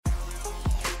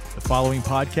The following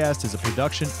podcast is a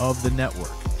production of the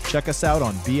network. Check us out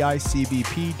on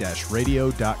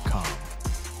bicbp-radio.com.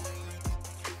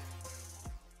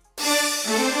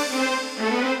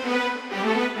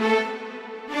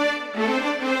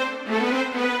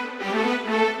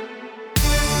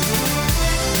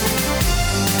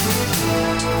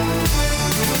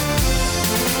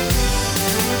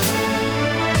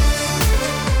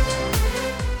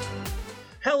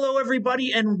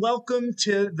 Everybody, and welcome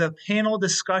to the panel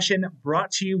discussion brought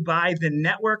to you by the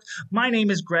network. My name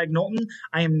is Greg Knowlton.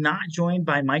 I am not joined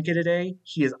by Micah today.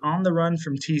 He is on the run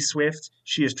from T Swift.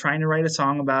 She is trying to write a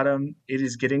song about him. It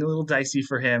is getting a little dicey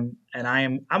for him, and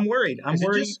I'm worried. Is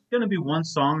it just going to be one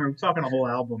song, or are we talking a whole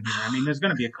album here? I mean, there's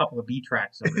going to be a couple of B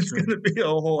tracks. It's going to be a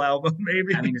whole album,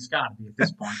 maybe. I mean, it's got to be at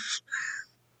this point.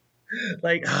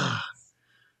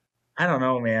 I don't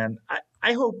know, man.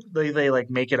 I hope they like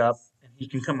make it up. He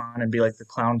can come on and be like the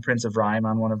Clown Prince of Rhyme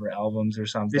on one of her albums or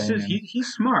something. He's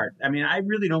smart. I mean, I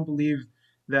really don't believe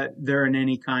that they're in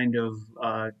any kind of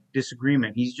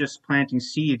disagreement. He's just planting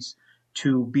seeds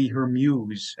to be her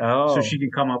muse, so she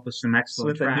can come up with some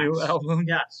excellent tracks. A new album.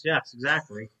 Yes,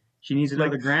 exactly. She needs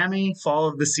another Grammy. Fall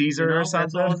of the Caesar or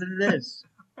something. That's all that it is.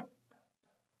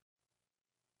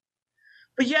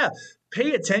 But yeah,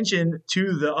 pay attention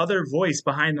to the other voice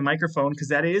behind the microphone, because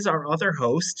that is our other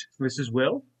host. This is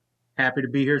Will. Happy to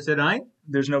be here tonight.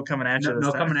 There's no coming at you this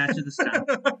time. No coming at you this time.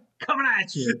 Coming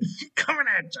at you. Coming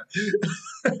at you.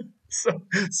 So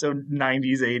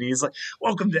 90s, 80s. Like,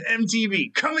 welcome to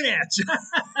MTV. Coming at you.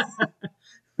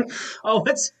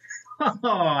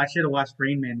 I should have watched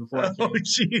Rain Man before. Oh,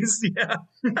 jeez. Yeah.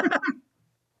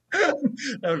 That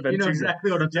would have been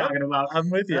exactly what I'm talking about. I'm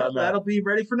with you on that. That'll be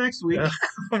ready for next week.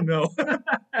 Oh, no. But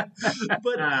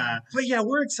yeah,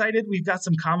 we're excited. We've got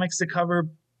some comics to cover.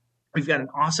 We've got an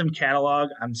awesome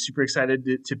catalog. I'm super excited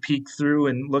to peek through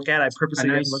and look at. I purposely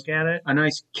didn't look at it. A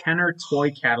nice Kenner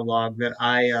toy catalog that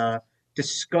I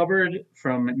discovered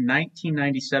from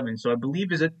 1997. So I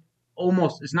believe it's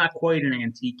not quite an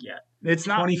antique yet. It's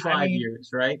not 25 years,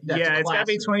 right? It's got to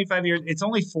be 25 years. It's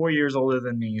only 4 years older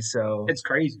than me, so it's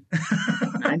crazy.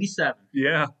 97.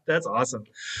 Yeah, that's awesome.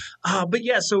 But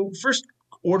yeah, so first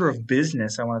order of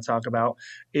business I want to talk about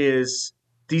is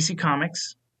DC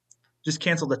Comics. Just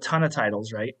canceled a ton of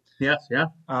titles, right? Yes, yeah.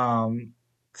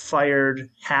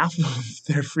 Fired half of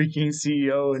their freaking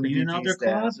CEO and cleaning out their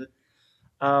closet.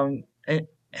 And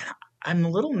I'm a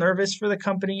little nervous for the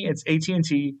company. It's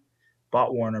AT&T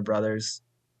bought Warner Brothers.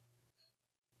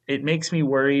 It makes me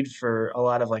worried for a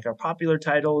lot of like our popular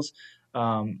titles.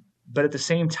 But at the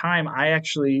same time, I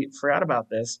actually forgot about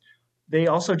this. They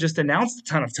also just announced a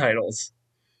ton of titles.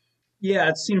 Yeah,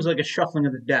 it seems like a shuffling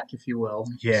of the deck, if you will.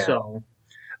 Yeah. So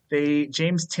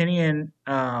James Tynion,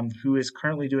 who is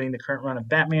currently doing the current run of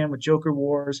Batman with Joker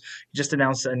Wars, just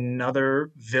announced another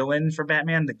villain for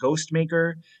Batman, the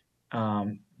Ghostmaker.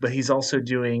 But he's also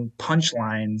doing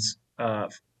Punchlines,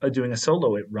 doing a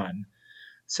solo run.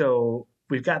 So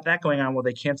we've got that going on. Well,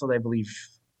 they canceled, I believe,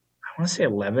 I want to say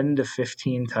 11 to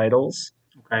 15 titles.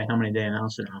 Okay, how many did they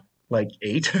announce it now? Like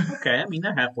 8. Okay, I mean,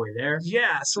 they're halfway there.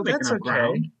 Yeah, so that's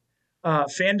okay.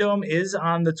 Fandom is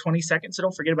on the 22nd, so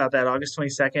don't forget about that. August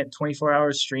 22nd, 24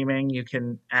 hours streaming. You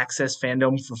can access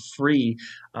Fandom for free.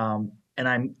 And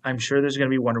I'm sure there's going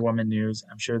to be Wonder Woman news.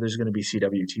 I'm sure there's going to be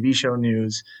CW TV show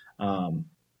news. I'm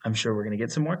sure we're going to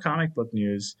get some more comic book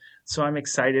news. So I'm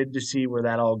excited to see where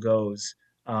that all goes.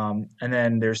 And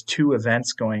then there's 2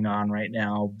 events going on right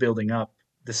now, building up.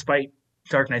 Despite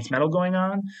Dark Knight's Metal going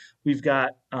on, we've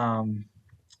got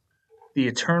the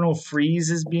Eternal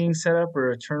Freeze is being set up,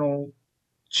 or Eternal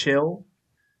Chill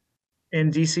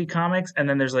in DC Comics. And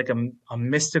then there's like a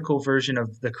mystical version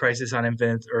of the Crisis on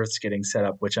Infinite Earths getting set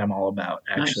up, which I'm all about,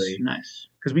 actually. Nice.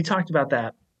 Because we talked about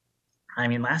that. I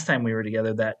mean, last time we were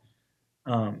together, that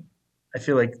I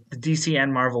feel like the DC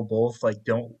and Marvel both like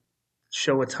don't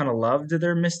show a ton of love to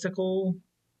their mystical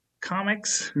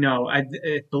comics. No, I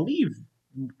believe,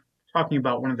 talking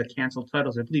about one of the canceled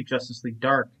titles, I believe Justice League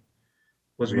Dark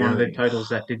was one of the titles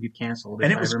that did get canceled,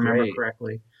 if I remember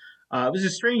correctly. It was a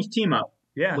strange team up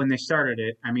when they started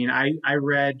it. I mean, I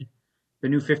read the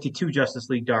new 52 Justice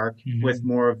League Dark with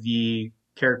more of the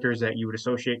characters that you would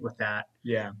associate with that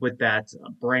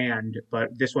brand,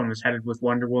 but this one was headed with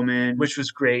Wonder Woman, which was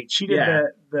great. She did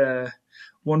the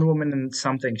Wonder Woman and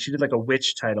something. She did like a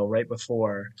witch title right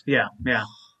before. Yeah.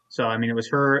 So I mean, it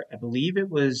was her. I believe it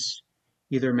was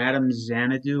either Madame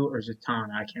Xanadu or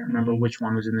Zatanna. I can't remember which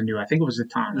one was in the new. I think it was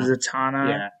Zatanna.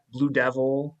 Yeah. Blue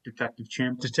Devil. Detective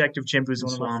Chimp. Detective Chimp was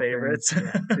one of my favorites.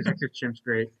 Detective Chimp's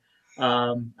great.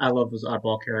 I love those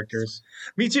oddball characters.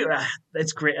 Me too.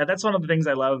 It's great. That's one of the things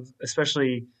I love,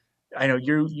 especially I know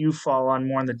you fall on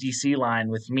more on the DC line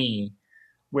with me,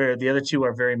 where the other two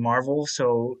are very Marvel.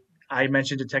 So I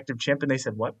mentioned Detective Chimp, and they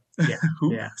said, "What? Yeah,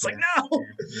 Who?" yeah, It's like, no.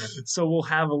 Yeah. So we'll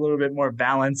have a little bit more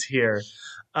balance here.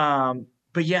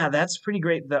 But yeah, that's pretty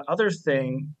great. The other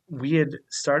thing we had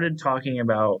started talking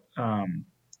about,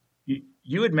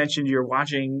 you had mentioned you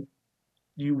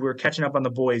were catching up on The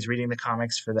Boys, reading the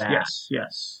comics for that.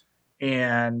 Yes.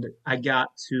 And I got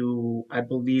to, I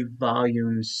believe,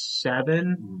 volume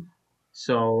 7.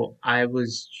 So I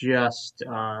was just,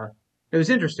 it was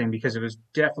interesting because it was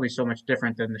definitely so much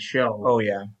different than the show. Oh,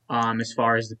 yeah. As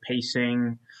far as the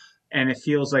pacing, and it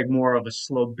feels like more of a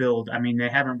slow build. I mean, they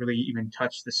haven't really even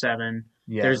touched the 7.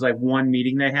 Yeah. There's like one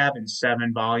meeting they have in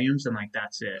 7 volumes, and like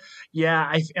that's it.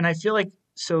 Yeah, I feel like,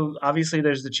 so obviously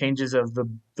there's the changes of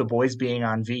the Boys being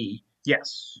on V.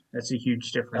 Yes, that's a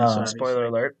huge difference. Spoiler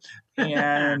alert.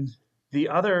 And the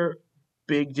other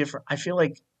big difference, I feel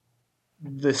like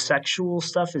the sexual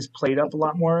stuff is played up a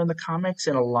lot more in the comics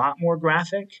and a lot more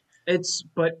graphic. I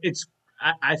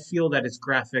feel that it's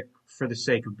graphic for the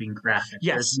sake of being graphic.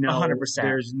 Yes, 100%.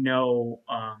 There's no,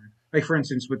 like for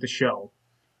instance, with the show,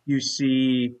 you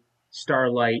see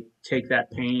Starlight take that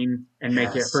pain and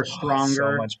make it her stronger.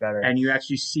 So much better. And you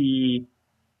actually see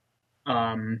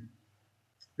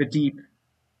the Deep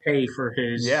pay for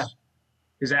his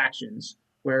actions.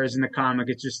 Whereas in the comic,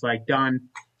 it's just like, done.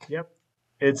 Yep.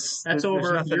 That's over.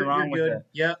 There's nothing wrong with it.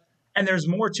 Yep. And there's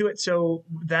more to it. So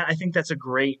that I think that's a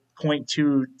great point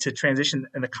to transition.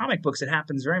 In the comic books, it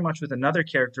happens very much with another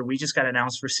character we just got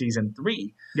announced for season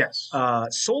 3. Yes.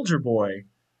 Soldier Boy.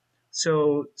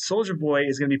 So Soldier Boy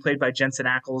is going to be played by Jensen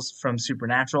Ackles from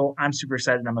Supernatural. I'm super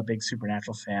excited. I'm a big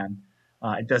Supernatural fan.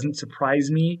 It doesn't surprise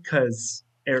me because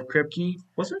Eric Kripke.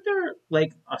 Wasn't there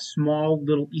like a small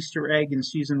little Easter egg in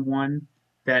season 1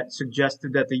 that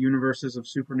suggested that the universes of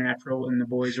Supernatural and The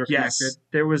Boys are connected? Yes,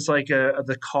 there was like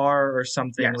the car or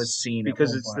something was seen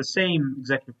because it's the same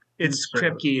executive. It's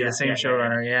Kripke, the same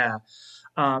showrunner. Yeah.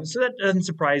 So that doesn't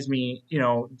surprise me.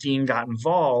 Dean got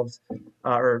involved.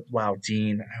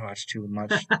 Dean. I watched too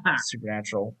much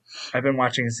Supernatural. I've been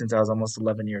watching it since I was almost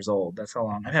 11 years old. That's how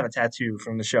long. I have a tattoo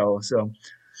from the show. So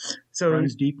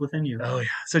runs deep within you. Oh yeah.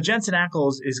 So Jensen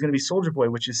Ackles is going to be Soldier Boy,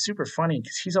 which is super funny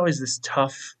because he's always this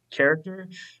tough character.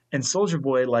 And Soldier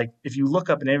Boy, like if you look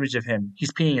up an image of him,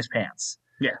 he's peeing his pants.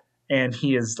 Yeah. And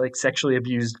he is like sexually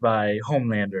abused by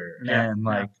Homelander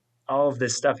and all of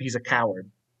this stuff. He's a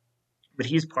coward. But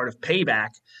he's part of Payback,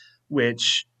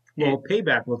 which... Well,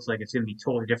 Payback looks like it's going to be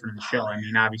totally different in the show. I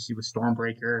mean, obviously with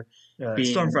Stormbreaker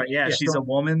Stormfront, she's a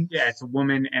woman. Yeah, it's a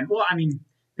woman. And,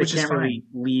 they can't really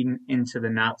lean into the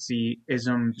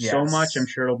Nazism so much. I'm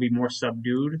sure it'll be more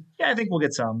subdued. Yeah, I think we'll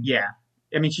get some. Yeah.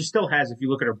 I mean, she still has, if you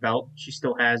look at her belt, she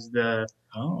still has the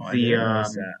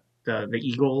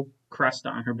eagle crest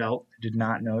on her belt. I did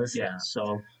not notice that. Yeah,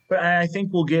 so... But I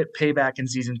think we'll get Payback in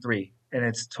season 3 in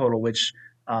its total, which...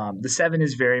 the 7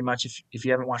 is very much, if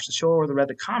you haven't watched the show or read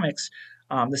the comics,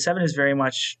 the 7 is very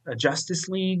much a Justice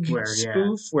League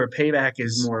spoof, where Payback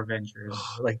is more Avengers.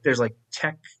 Like there's like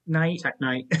Tech Knight,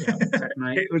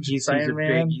 which he's Iron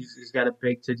Man. He's got a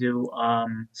big to do.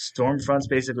 Stormfront's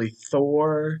basically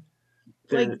Thor,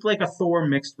 like a Thor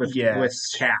mixed with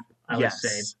Cap. I would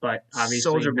say, but obviously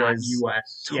Soldier not Boy's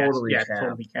US. Totally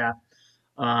Cap.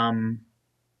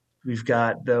 We've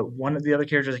got one of the other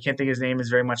characters, I can't think of his name, is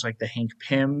very much like the Hank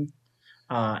Pym.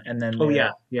 And then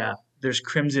there's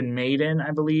Crimson Maiden,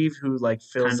 I believe, who like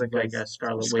fills kind of like a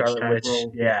Scarlet Witch.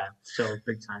 Yeah. So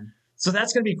big time. So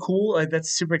that's going to be cool.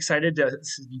 That's super excited.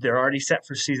 They're already set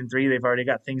for season 3. They've already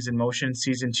got things in motion.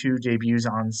 Season 2 debuts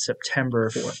on September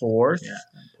 4th. Yeah,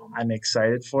 I'm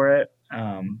excited for it.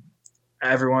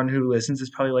 Everyone who listens is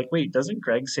probably like, wait, doesn't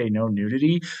Greg say no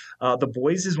nudity? The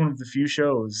Boys is one of the few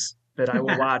shows that I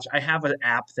will watch. I have an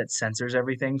app that censors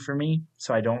everything for me,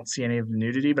 so I don't see any of the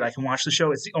nudity, but I can watch the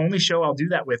show. It's the only show I'll do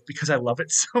that with because I love it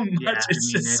so much. Yeah,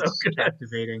 it's so good.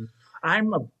 Captivating.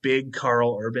 I'm a big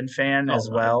Carl Urban fan as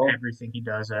well. Everything he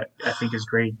does, I think, is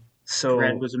great. So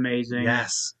Fred was amazing.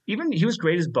 Yes. Even he was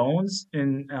great as Bones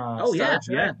in Star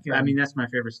Trek. Yeah. I mean, that's my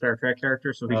favorite Star Trek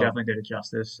character, so he definitely did it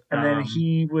justice. And then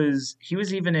he was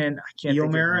even in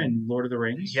Eomer in Lord of the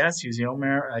Rings. Yes, he was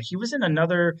Eomer. He was in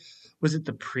another, was it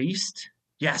The Priest?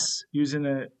 Yes. He was in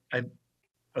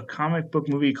a comic book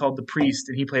movie called The Priest,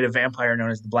 and he played a vampire known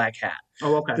as the Black Hat.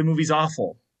 Oh, okay. The movie's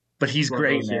awful, but he's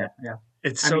great in it. Yeah.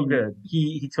 It's so good.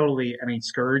 He totally,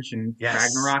 Scourge and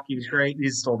Ragnarok, he was great. He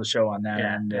stole the show on that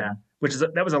end. Yeah.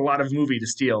 That was a lot of movie to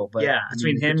steal, but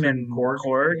between him and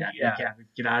Korg,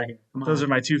 get out of here. Those are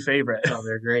my two favorites. Oh,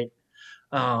 they're great.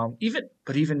 Even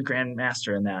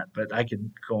Grandmaster in that, but I could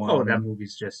go on. Oh, that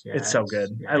movie's just it's so good.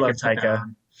 I love Taika.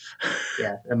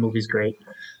 Yeah, that movie's great.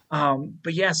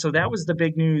 But yeah, so that was the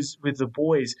big news with The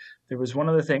Boys. There was one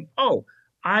other thing. Oh,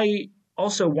 I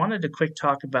also wanted to quick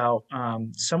talk about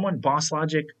Boss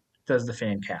Logic does the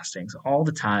fan castings all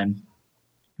the time.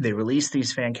 They release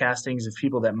these fan castings of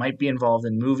people that might be involved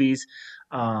in movies.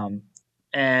 Um,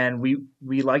 and we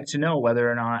like to know whether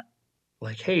or not,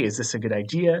 like, hey, is this a good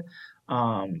idea?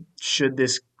 Should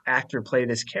this actor play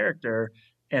this character?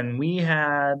 And we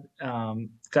had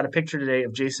got a picture today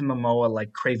of Jason Momoa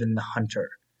like Kraven the Hunter.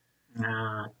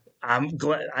 I'm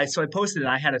glad. So I posted it.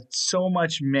 I had so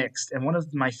much mixed, and one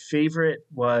of my favorite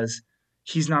was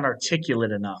he's not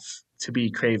articulate enough to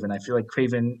be Kraven. I feel like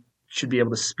Kraven should be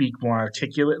able to speak more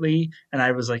articulately, and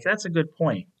I was like, that's a good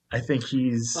point. I think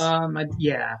he's.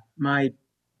 My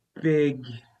big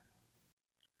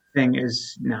thing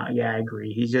is I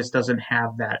agree. He just doesn't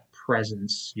have that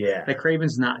presence. Yeah, like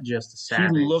Kraven's not just a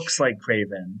savage. He looks like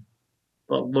Kraven,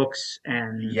 but looks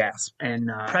and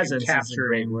presence and is a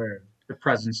great word. The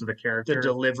presence of the character, the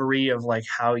delivery of like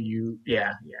how you.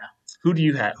 Yeah. Who do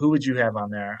you have? Who would you have on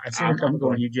there? I'm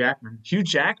going Hugh Jackman. Hugh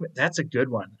Jackman, that's a good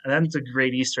one, and that's a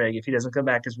great Easter egg. If he doesn't come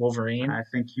back as Wolverine, I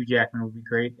think Hugh Jackman would be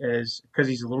great because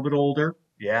he's a little bit older.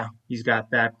 Yeah, he's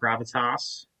got that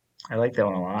gravitas. I like that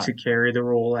one a lot to carry the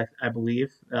role. I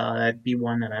believe that'd be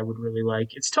one that I would really like.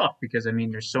 It's tough because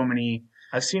there's so many.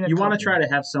 I've seen it. You want to try to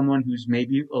have someone who's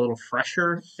maybe a little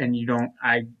fresher, and you don't.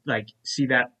 I see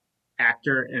that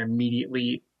actor and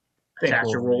immediately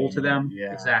attach a role to them.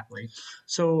 Yeah, exactly.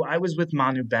 So I was with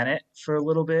Manu Bennett for a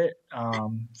little bit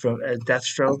from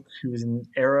Deathstroke, who was in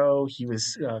Arrow. He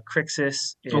was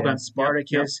Crixus in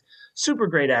Spartacus. Yep. Super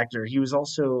great actor. He was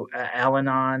also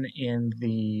Al-Anon in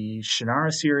the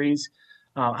Shannara series.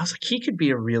 I was like, he could be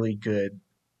a really good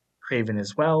Kraven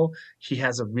as well. He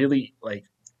has a really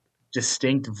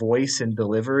distinct voice and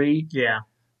delivery. Yeah.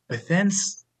 But then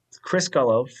Chris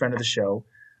Gullo, friend of the show,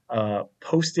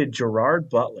 posted Gerard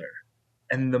Butler.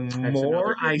 And the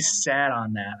more I sat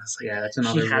on that, I was like, that's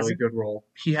another really good role.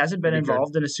 He hasn't been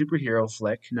involved in a superhero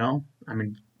flick. No.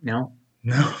 No.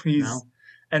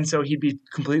 And so he'd be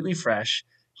completely fresh.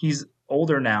 He's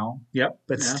older now. Yep.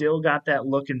 But still got that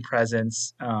look and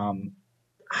presence. I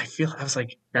was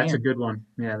like, that's a good one.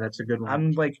 Yeah, that's a good one.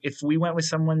 I'm like, if we went with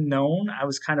someone known, I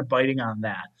was kind of biting on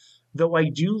that. Though I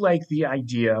do like the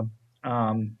idea.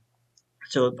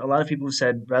 So a lot of people have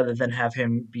said rather than have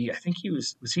him be, I think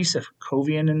was he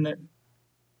Sokovian in the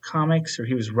comics, or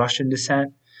he was Russian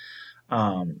descent.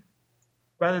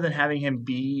 Rather than having him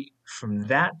be from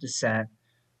that descent,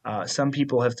 some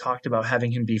people have talked about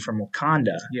having him be from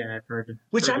Wakanda. Yeah, I've heard.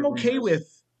 Which I'm okay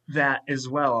with that as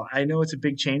well. I know it's a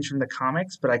big change from the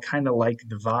comics, but I kind of like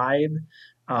the vibe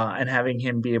and having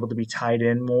him be able to be tied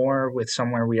in more with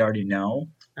somewhere we already know.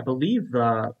 I believe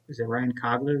is it Ryan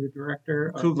Coogler, the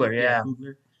director? Coogler, yeah.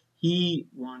 Coogler. He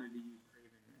wanted to use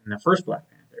Kraven in the first Black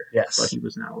Panther. Yes. But he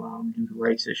was not allowed due to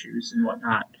rights issues and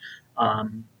whatnot.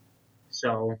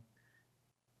 So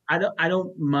I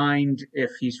don't mind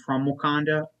if he's from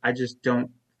Wakanda. I just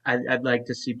don't. I'd like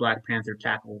to see Black Panther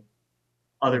tackle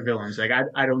other villains. Like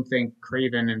I don't think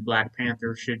Kraven and Black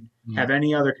Panther should have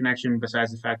any other connection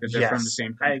besides the fact that they're from the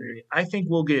same country. I think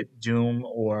we'll get Doom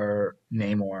or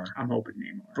Namor. I'm hoping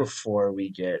Namor before we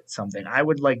get something. I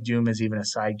would like Doom as even a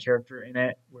side character in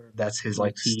it, where that's his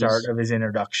start of his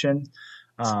introduction.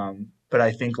 But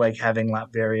I think having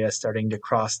Latveria starting to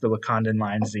cross the Wakandan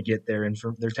lines to get their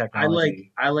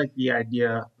technology. I like the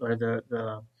idea, or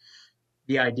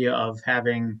the idea of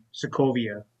having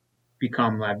Sokovia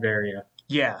become Latveria.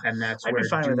 Yeah, and that's I'd be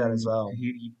fine with that as well.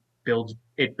 He builds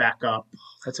it back up.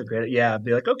 That's a great. Yeah,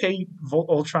 be like, okay,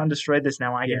 Ultron destroyed this.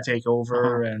 Now I can take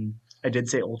over. And I did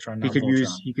say Ultron. Not Voltron.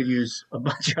 He could use a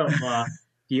bunch of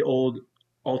the old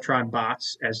Ultron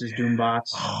bots as his Doom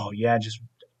bots. Oh yeah, just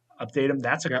update them.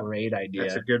 That's a great idea.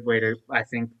 That's a good way to, I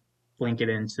think, link it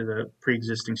into the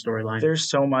pre-existing storyline. There's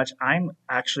so much. I'm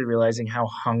actually realizing how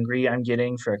hungry I'm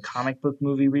getting for a comic book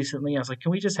movie recently. I was like,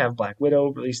 can we just have Black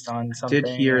Widow released on something? I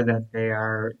did hear that they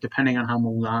are, depending on how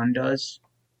Mulan does,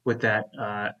 with that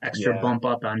extra bump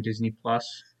up on Disney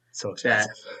Plus. So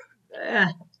expensive.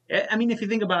 I mean, if you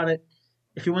think about it,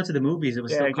 if you went to the movies, it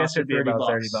was still costing $30.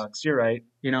 $30. You're right.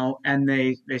 And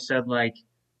they said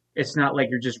it's not like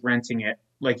you're just renting it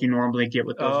like you normally get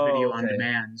with those video on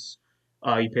demands.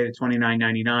 You pay the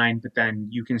 $29.99, but then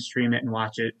you can stream it and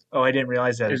watch it. Oh, I didn't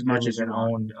realize that as much as you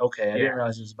owned. Okay, I didn't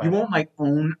realize it was. You won't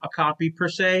own a copy per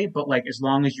se, but as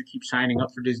long as you keep signing up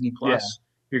for Disney Plus,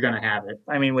 you're gonna have it.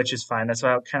 I mean, which is fine. That's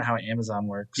kind of how Amazon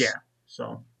works. Yeah.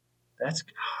 So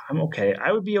I'm okay.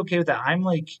 I would be okay with that. I'm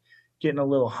getting a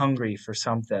little hungry for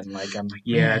something.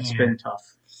 It's been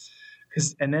tough.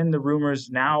 And then the rumors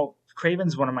now.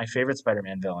 Kraven's one of my favorite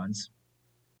Spider-Man villains.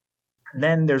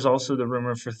 Then there's also the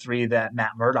rumor for 3 that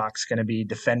Matt Murdock's going to be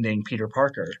defending Peter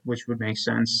Parker. Which would make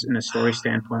sense in a story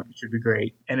standpoint, which would be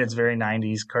great. And it's very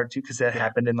 90s cartoon because that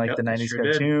happened in the 90s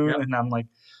cartoon. Yep.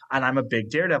 And I'm a big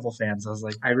Daredevil fan. So I was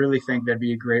like, I really think that'd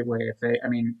be a great way if I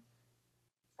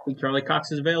think Charlie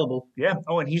Cox is available. Yeah.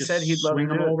 Oh, and he said he'd love to swing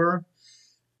him over,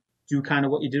 do kind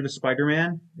of what you did with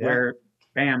Spider-Man, where,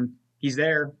 bam, he's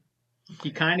there.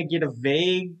 You kind of get a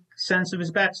vague sense of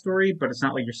his backstory, but it's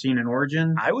not like you're seeing an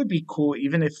origin. I would be cool,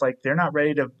 even if they're not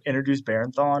ready to introduce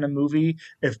Barenthal in a movie,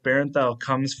 if Barenthal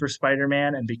comes for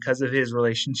Spider-Man, and because of his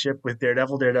relationship with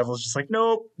Daredevil's just like,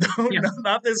 nope, no,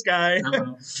 not this guy.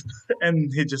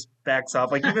 And he just backs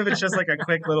off. Even if it's just a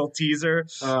quick little teaser,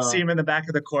 see him in the back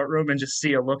of the courtroom and just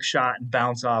see a look shot and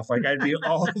bounce off. I'd be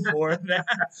all for that.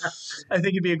 I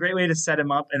think it'd be a great way to set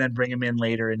him up and then bring him in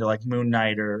later into Moon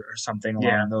Knight or something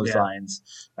along those lines,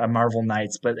 Marvel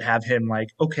Knights, but have him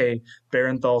okay,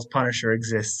 Barenthal's Punisher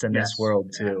exists in this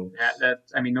world too.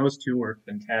 Those two were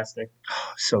fantastic.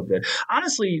 Oh, so good.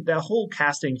 Honestly, the whole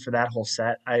casting for that whole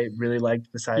set, I really liked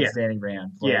besides Danny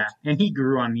Rand. And he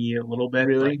grew on me a little bit.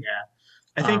 Really?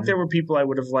 I think there were people I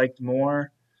would have liked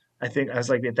more. I think I was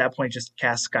at that point, just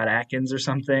cast Scott Adkins or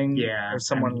something. Yeah. Or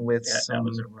someone with some... That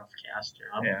was a rough cast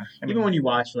job. Yeah. Even when you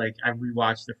watch, I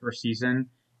rewatched the first season,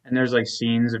 and there's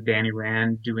scenes of Danny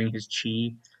Rand doing his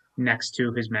chi next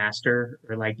to his master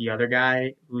or the other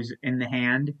guy who's in the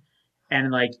hand,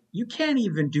 and you can't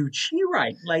even do chi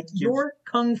right. Your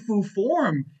kung fu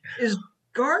form is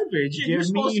garbage, and you're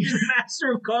supposed to be the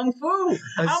master of kung fu.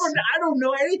 I don't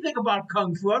know anything about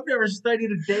kung fu. I've never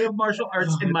studied a day of martial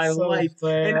arts in my life,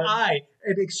 and I,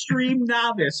 an extreme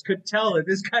novice, could tell that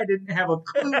this guy didn't have a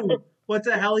clue what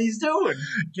the hell he's doing.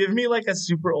 Give me a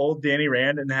super old Danny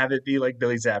Rand and have it be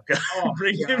Billy Zabka.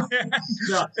 Bring him in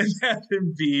and have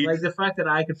him be the fact that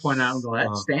I could point out and go,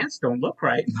 that stance don't look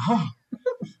right.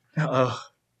 No.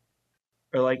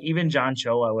 Or even John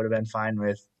Cho I would have been fine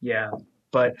with. Yeah.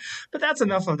 But that's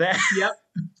enough of that. Yep.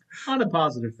 On a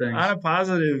positive thing. On a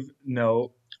positive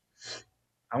note,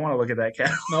 I want to look at that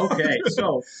cat. Okay.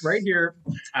 So right here,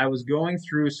 I was going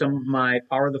through some of my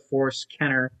Power of the Force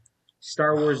Kenner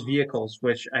Star Wars vehicles,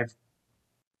 which I've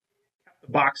kept the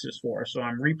boxes for. So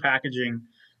I'm repackaging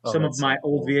some of my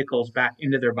old vehicles back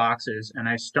into their boxes. And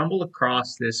I stumbled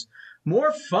across this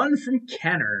More Fun from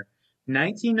Kenner,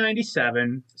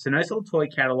 1997. It's a nice little toy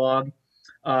catalog.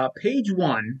 Page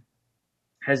 1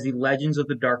 has the Legends of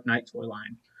the Dark Knight toy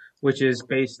line, which is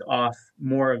based off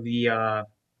more of the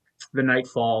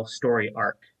Nightfall story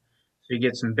arc. So you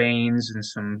get some Banes and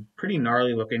some pretty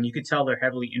gnarly looking. You could tell they're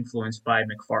heavily influenced by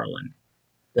McFarlane.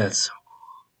 That's so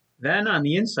cool. Then on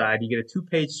the inside, you get a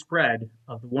 2-page spread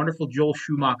of the wonderful Joel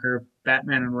Schumacher,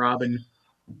 Batman and Robin.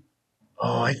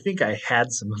 Oh, I think I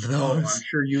had some of those. Oh, I'm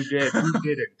sure you did. Who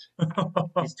didn't?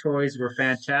 These toys were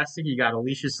fantastic. You got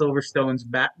Alicia Silverstone's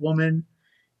Batwoman.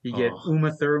 You get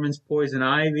Uma Thurman's Poison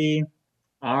Ivy.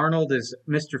 Arnold is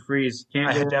Mr. Freeze.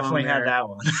 I definitely had that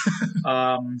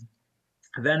one.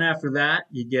 Then after that,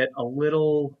 you get a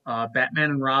little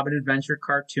Batman and Robin adventure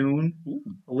cartoon,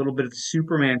 a little bit of the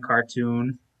Superman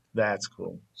cartoon. That's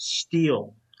cool.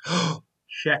 Steel.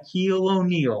 Shaquille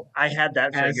O'Neal. I had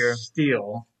that figure.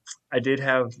 Steel. I did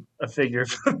have a figure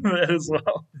from that as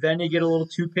well. Then you get a little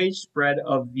 2-page spread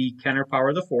of the Kenner Power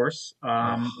of the Force.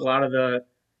 A lot of the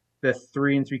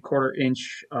 3 3/4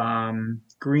 inch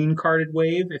green carded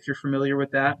wave, if you're familiar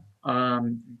with that.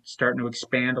 Starting to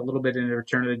expand a little bit into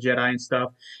Return of the Jedi and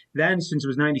stuff. Then, since it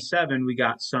was 97, we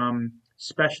got some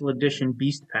special edition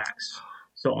Beast Packs.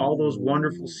 So all those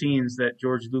wonderful scenes that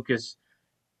George Lucas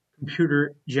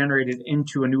computer generated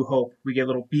into A New Hope, we get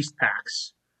little Beast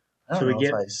Packs. So we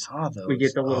get, I saw those. We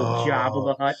get the little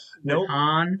Jabba the Hutt. Nope.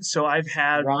 Han. So I've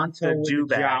had Ronto the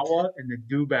Dewback. Jawa and the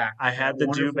Dewback. I had the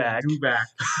Dewback.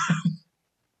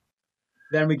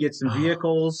 Then we get some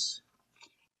vehicles.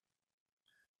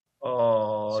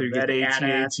 Oh, so that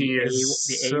AT-AT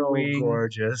is so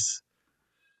gorgeous.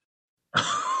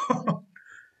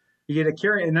 You get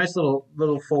a nice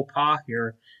little faux pas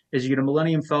here. Is you get a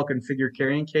Millennium Falcon figure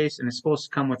carrying case, and it's supposed to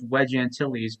come with Wedge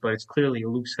Antilles, but it's clearly a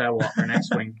Luke Skywalker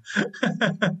X-Wing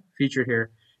featured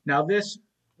here. Now this,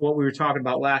 what we were talking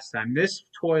about last time, this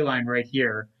toy line right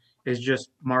here is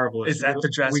just marvelous. Is that the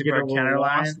Jurassic Park Kenner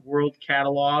line? Lost World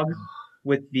catalog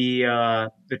with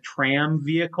the tram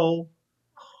vehicle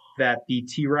that the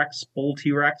T-Rex, bull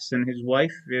T-Rex and his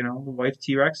wife, the wife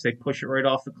T-Rex, they push it right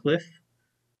off the cliff.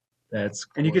 That's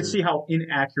and you can see how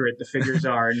inaccurate the figures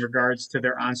are in regards to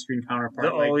their on-screen counterpart.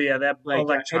 That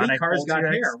Eddie Carr's got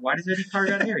hair. Why does Eddie Carr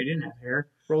got hair? He didn't have hair.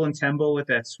 Roland Tembo with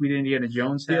that sweet Indiana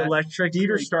Jones hat. The electric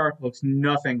Dieter Stark looks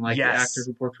nothing like the actor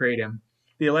who portrayed him.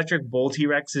 The electric bull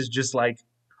T-Rex is just like,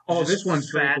 this one's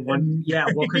fat.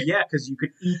 Because you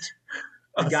could eat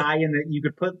a guy you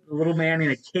could put the little man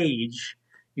in a cage.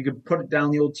 You could put it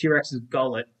down the old T-Rex's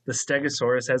gullet. The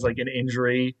Stegosaurus has like an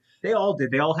injury. They all did.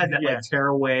 They all had that like tear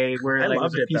away where it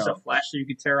was a piece of flesh that you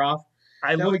could tear off.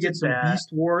 Then we get some Beast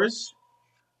Wars.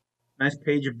 Nice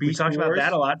page of Beast Wars. We talked about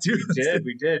that a lot too.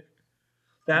 We did.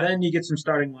 Then you get some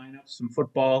starting lineups, some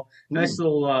football. Nice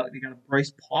little. You got a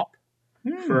Bryce Paup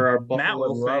for our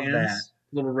Buffalo fans. Love that.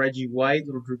 Little Reggie White,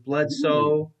 little Drew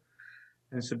Bledsoe.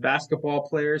 And some basketball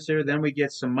players here. Then we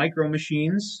get some Micro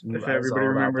Machines, if everybody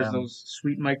remembers those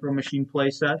sweet Micro Machine play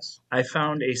sets. I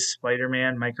found a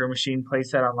Spider-Man Micro Machine play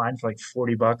set online for like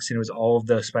 $40, and it was all of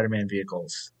the Spider-Man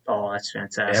vehicles. Oh, that's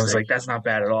fantastic. And I was like, that's not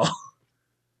bad at all.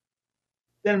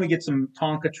 Then we get some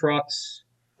Tonka trucks.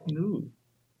 Ooh.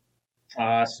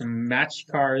 Some match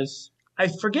cars. I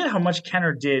forget how much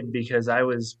Kenner did because I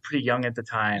was pretty young at the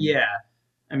time. Yeah.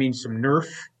 I mean, some Nerf.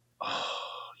 Oh,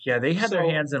 yeah, they had their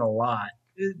hands in a lot.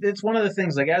 It's one of the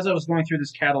things, like, as I was going through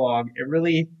this catalog, it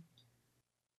really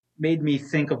made me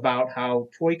think about how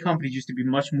toy companies used to be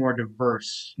much more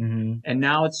diverse. Mm-hmm. And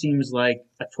now it seems like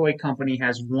a toy company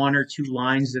has one or two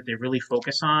lines that they really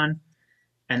focus on,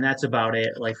 and that's about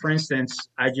it. Like, for instance,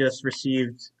 I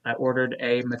ordered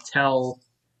a Mattel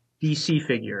DC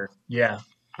figure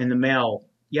in the mail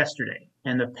yesterday,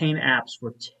 and the paint apps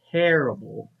were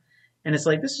terrible. And it's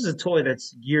like, this is a toy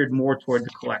that's geared more toward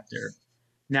the collector.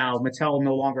 Now, Mattel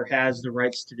no longer has the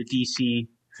rights to the DC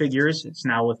figures. It's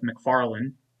now with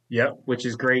McFarlane, which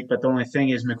is great. But the only thing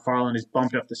is McFarlane has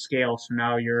bumped up the scale. So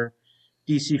now your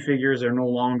DC figures are no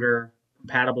longer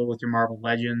compatible with your Marvel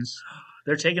Legends.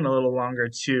 They're taking a little longer,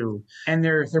 too. And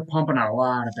they're pumping out a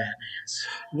lot of Batmans.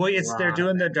 Well, they're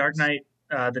doing the Dark Knight,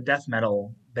 the Death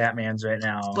Metal Batmans right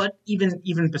now. But even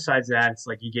besides that, it's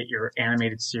like you get your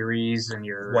animated series and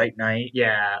your White Knight.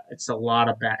 Yeah, it's a lot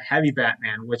of heavy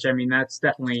Batman, which, I mean, that's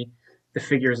definitely the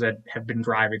figures that have been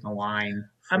driving the line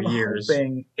for years. I'm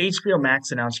hoping HBO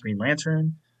Max announced Green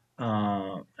Lantern.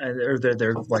 Or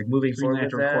they're like moving forward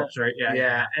with that. Corps, right?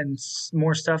 Yeah, and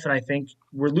more stuff. And I think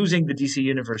we're losing the DC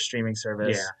Universe streaming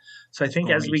service. Yeah. So I think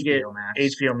as we get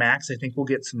HBO Max, I think we'll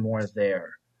get some more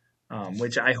there.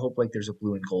 Which I hope like there's a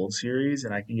blue and gold series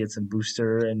and I can get some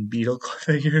Booster and Beetle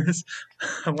figures.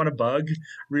 I want a Bug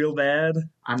real bad.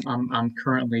 I'm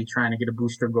currently trying to get a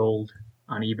Booster Gold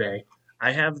on eBay.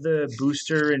 I have the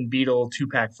Booster and Beetle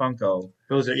 2-pack Funko.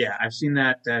 Those are I've seen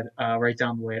that right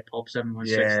down the way at Pulp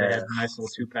 716. Yeah. They have a nice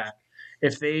little 2-pack.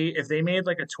 If they made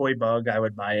like a toy Bug, I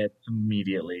would buy it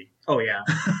immediately. Oh yeah,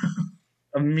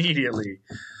 immediately.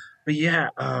 But yeah,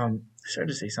 I started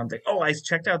to say something. Oh, I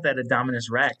checked out that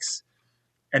Indominus Rex,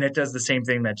 and it does the same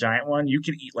thing, that giant one. You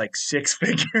could eat like 6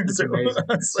 figures. It's amazing.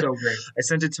 It's so great. I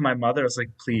sent it to my mother. I was like,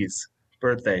 please,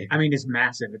 birthday. I mean, it's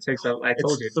massive. It takes, I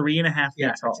told you. 3.5 feet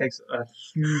tall. It takes a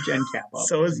huge end cap up.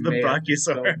 So is the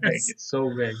Brachiosaurus. It's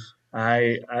so big.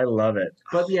 I love it.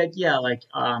 But like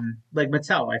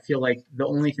Mattel, I feel like the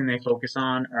only thing they focus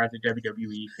on are the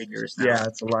WWE figures now. Yeah,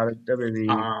 it's a lot of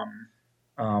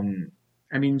WWE.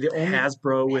 I mean, the only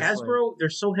Hasbro, they're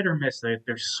so hit or miss. They're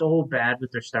so bad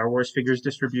with their Star Wars figures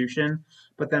distribution.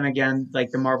 But then again,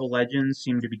 like the Marvel Legends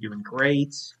seem to be doing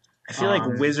great. I feel like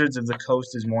Wizards of the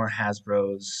Coast is more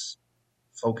Hasbro's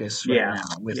focus right now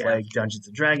with like Dungeons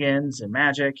and Dragons and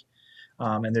Magic.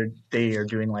 And they are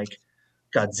doing like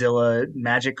Godzilla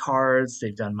Magic cards.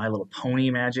 They've done My Little Pony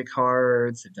Magic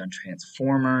cards. They've done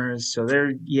Transformers. So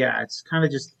it's kind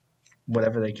of just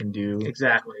whatever they can do.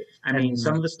 Exactly. I mean,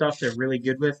 some of the stuff they're really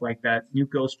good with, like that new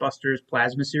Ghostbusters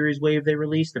Plasma Series wave they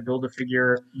released, the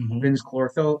Build-A-Figure Vince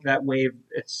Clortho, that wave,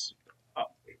 it's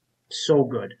so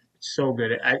good. It's so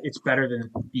good. It's better than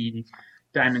the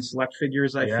Diamond Select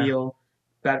figures, I feel.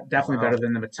 Definitely better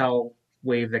than the Mattel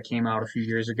wave that came out a few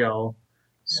years ago.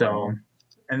 So...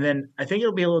 And then I think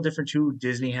it'll be a little different too,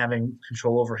 Disney having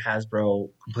control over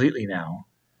Hasbro completely now.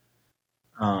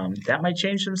 That might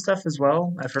change some stuff as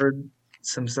well. I've heard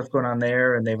some stuff going on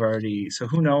there, and they've already... So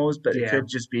who knows, but it could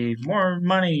just be more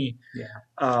money.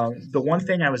 Yeah. The one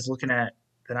thing I was looking at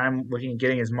that I'm looking at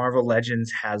getting is Marvel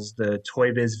Legends has the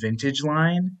Toy Biz Vintage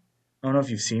line. I don't know if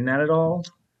you've seen that at all.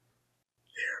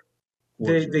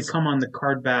 They come on the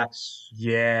card backs.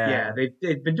 Yeah.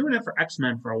 They've been doing it for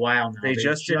X-Men for a while now. They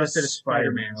just did a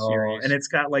Spider-Man series. And it's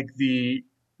got like the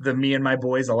Me and My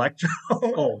Boys Electro.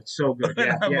 Oh, it's so good.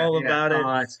 Yeah, I'm all about it.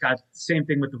 It's got the same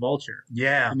thing with the Vulture.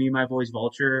 Yeah. The Me and My Boys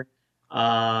Vulture.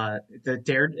 The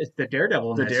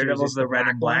Daredevil. The Daredevil's the red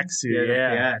and black suit.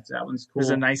 Yeah, that one's cool. There's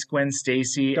a nice Gwen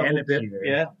Stacy and a Peter.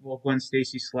 Yeah, well, Gwen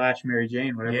Stacy / Mary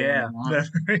Jane, whatever. Yeah,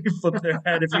 you flip their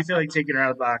head if you feel like taking her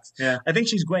out of the box. Yeah, I think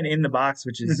she's Gwen in the box,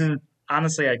 which is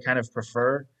honestly I kind of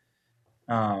prefer.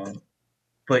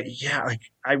 But yeah, like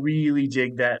I really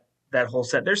dig that whole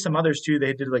set. There's some others too.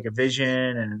 They did like a Vision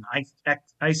and an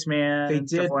Iceman. They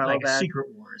did like Secret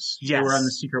Wars. Yes. They were on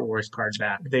the Secret Wars card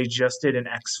back. They just did an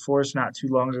X-Force not too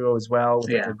long ago as well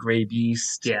with like a Gray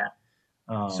Beast. Yeah.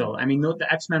 So I mean, the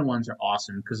X-Men ones are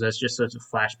awesome because that's just such a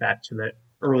flashback to the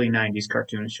early '90s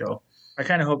cartoon show. I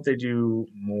kind of hope they do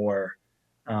more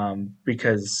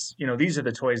because these are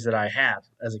the toys that I have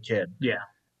as a kid. Yeah.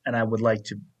 And I would like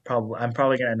to I'm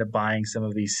probably going to end up buying some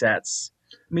of these sets.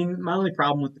 I mean, my only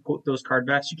problem with those card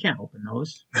backs, you can't open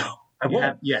those. No, I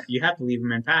won't. You have to leave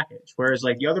them in package. Whereas,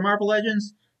 like the other Marvel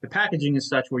Legends, the packaging is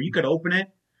such where you could open it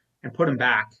and put them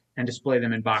back and display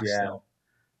them in box still,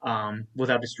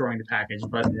 without destroying the package.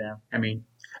 But I mean,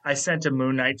 I sent a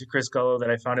Moon Knight to Chris Gullo that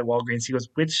I found at Walgreens. He goes,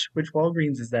 "Which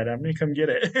Walgreens is that? I'm gonna come get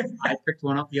it." I picked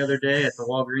one up the other day at the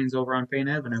Walgreens over on Payne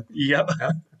Avenue. Yep.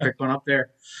 I picked one up there.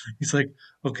 He's like,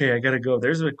 "Okay, I gotta go."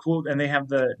 There's a cool, and they have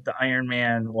the Iron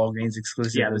Man Walgreens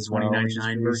exclusive. Yeah, the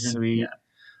 2099 version. Sweet.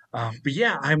 Yeah. But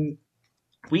yeah,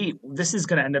 this is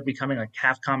gonna end up becoming like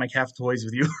half comic, half toys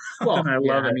with you. Well, I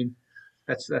love it. I mean,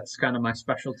 that's kind of my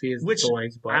specialty is the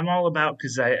toys. But I'm all about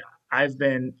because I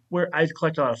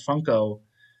collect a lot of Funko.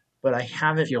 But I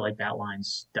feel like that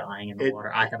line's dying in the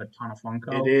water. I have a ton of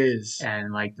Funko. It is.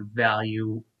 And like the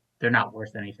value, they're not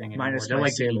worth anything anymore. Minus they're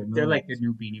like the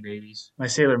new Beanie Babies. My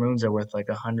Sailor Moons are worth like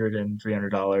 $100 and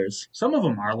 $300. Some of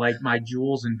them are. Like my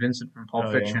Jules and Vincent from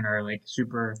Pulp Fiction are like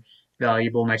super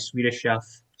valuable. My Swedish Chef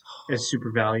is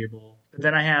super valuable. But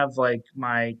then I have like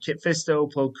my Kit Fisto,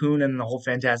 Plo Koon, and the whole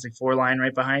Fantastic Four line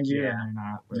right behind you. Yeah, and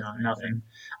they're not nothing.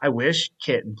 I wish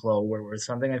Kit and Plo were worth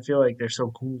something. I feel like they're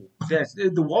so cool. Yes, the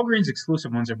Walgreens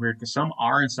exclusive ones are weird because some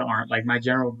are and some aren't. Like my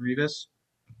General Grievous,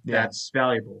 that's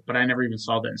valuable, but I never even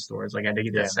saw that in stores. Like I had to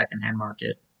get that secondhand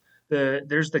market.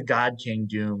 There's the God King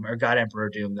Doom or God Emperor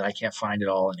Doom that I can't find at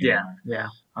all anymore. Yeah.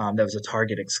 That was a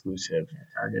Target exclusive. Yeah,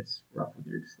 Target's rough with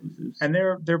their exclusives. And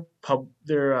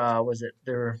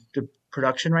their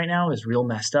production right now is real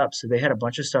messed up. So they had a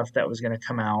bunch of stuff that was going to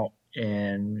come out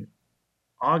in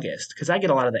August because I get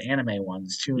a lot of the anime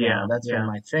ones too now. Yeah, that's been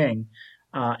my thing.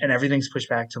 And everything's pushed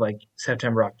back to like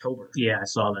September, October. Yeah, I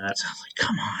saw that. So I was like,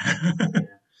 come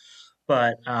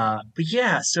on. But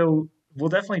yeah, so we'll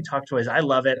definitely talk toys. I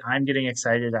love it. I'm getting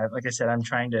excited. Like I said, I'm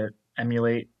trying to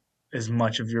emulate as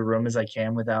much of your room as I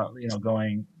can without,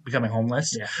 becoming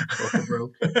homeless. Yeah,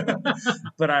 broke.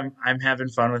 But I'm having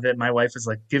fun with it. My wife is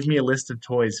like, "Give me a list of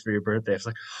toys for your birthday." I was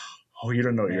like, "Oh, you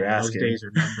don't know what you're asking. Those days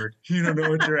are numbered. You don't know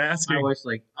what you're asking." My wife's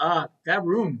like, that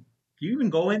room. Do you even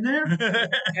go in there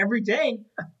every day?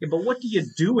 Yeah, but what do you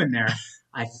do in there?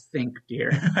 I think,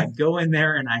 dear. I go in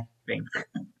there and I think.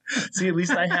 See, at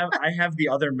least I have the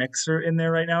other mixer in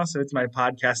there right now, so it's my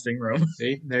podcasting room.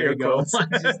 See, there you go.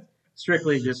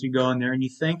 Strictly just you go in there and you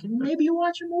think, and maybe you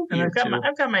watch a movie. And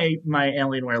I've got my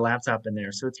Alienware laptop in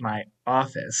there, so it's my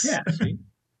office. Yeah. See?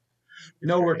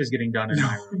 No work is getting done in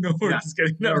my room. No work is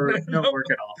getting done. No work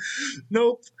at all.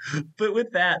 Nope. But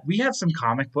with that, we have some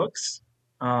comic books.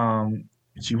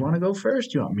 Do you want to go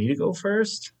first? Do you want me to go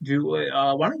first?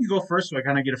 Why don't you go first so I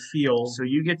kind of get a feel? So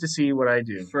you get to see what I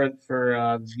do for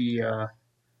the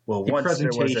once there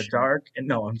was a dark. And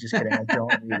no, I'm just kidding. I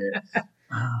don't read it.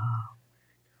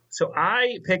 So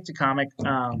I picked a comic.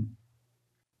 I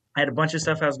had a bunch of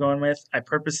stuff I was going with. I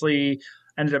purposely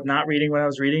ended up not reading what I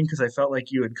was reading because I felt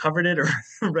like you had covered it or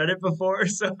read it before.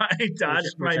 So I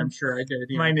dodged I'm sure I did.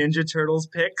 Yeah. My Ninja Turtles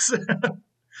picks.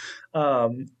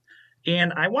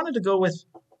 And I wanted to go with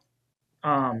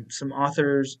some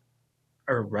authors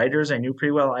or writers I knew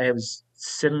pretty well. I was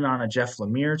sitting on a Jeff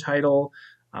Lemire title.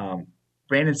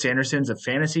 Brandon Sanderson's a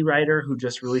fantasy writer who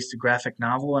just released a graphic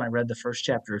novel, and I read the first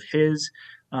chapter of his.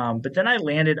 But then I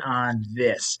landed on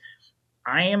this.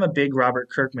 I am a big Robert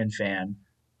Kirkman fan.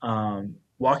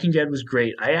 Walking Dead was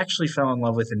great. I actually fell in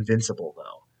love with Invincible,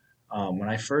 though. When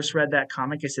I first read that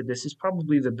comic, I said, this is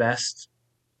probably the best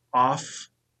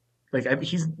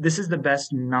this is the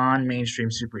best non-mainstream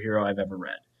superhero I've ever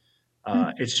read.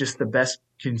 It's just the best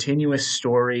continuous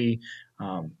story.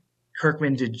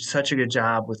 Kirkman did such a good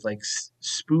job with like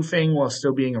spoofing while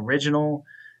still being original,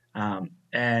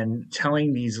 and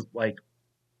telling these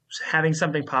having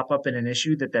something pop up in an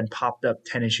issue that then popped up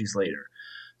 10 issues later.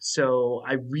 So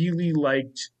I really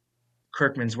liked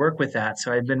Kirkman's work with that.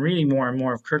 So I've been reading more and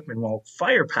more of Kirkman. Well,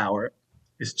 Firepower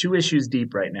is 2 issues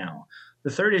deep right now. The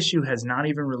third issue has not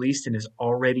even released and is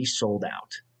already sold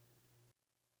out.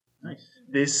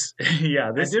 Nice.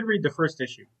 I did read the first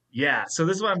issue. Yeah, so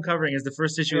this is what I'm covering is the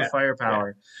first issue of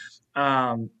Firepower.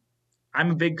 Yeah.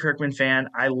 I'm a big Kirkman fan.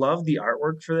 I love the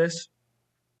artwork for this.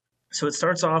 So it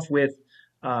starts off with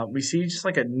we see just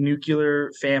like a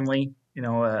nuclear family,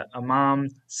 a mom,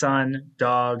 son,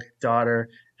 dog, daughter,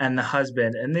 and the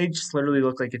husband, and they just literally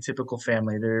look like a typical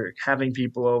family. They're having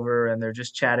people over and they're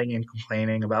just chatting and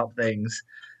complaining about things.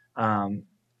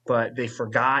 But they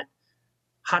forgot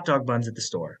hot dog buns at the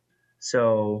store.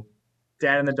 So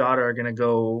dad and the daughter are going to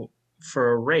go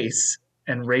for a race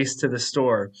and race to the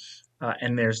store.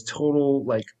 And there's total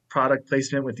like product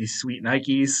placement with these sweet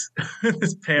Nikes.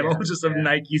 This panel just of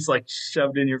Nikes like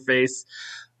shoved in your face.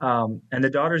 And the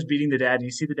daughter's beating the dad, and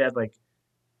you see the dad like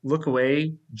look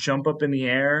away, jump up in the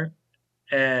air,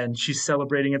 and she's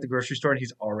celebrating at the grocery store, and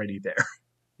he's already there.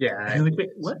 Yeah. You're like, wait,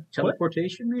 what?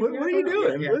 Teleportation? Maybe? What are you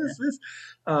doing? What is this?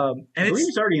 And I believe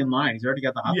he's already in line. He's already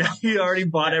got the hot dog. He already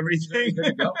bought everything. There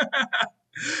you go.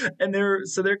 And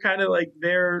they're kind of like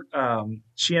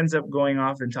she ends up going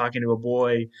off and talking to a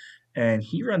boy, and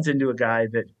he runs into a guy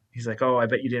that he's like, oh, I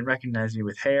bet you didn't recognize me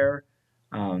with hair.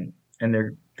 And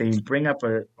they bring up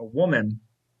a woman,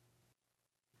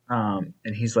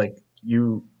 and he's like,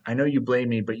 I know you blame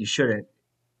me, but you shouldn't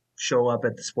show up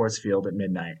at the sports field at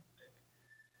midnight.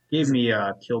 Gave me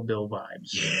Kill Bill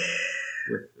vibes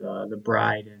with the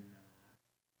bride and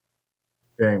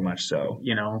very much so.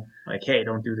 Like, hey,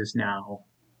 don't do this now.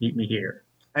 Meet me here.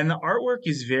 And the artwork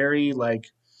is very like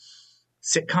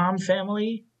sitcom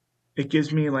family. It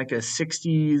gives me like a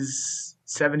 60s,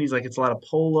 70s, like it's a lot of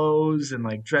polos and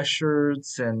like dress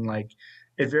shirts and like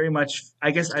it very much,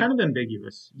 I guess. It's kind of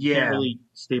ambiguous. Yeah. You can't really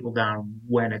staple down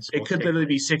when it's supposed It could literally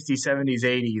be 60s, 70s,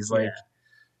 80s. Like,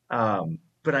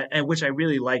 but which I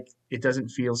really like. It doesn't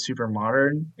feel super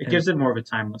modern. It gives it more of a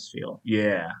timeless feel.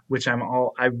 Yeah, which I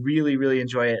really, really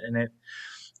enjoy it. And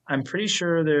I'm pretty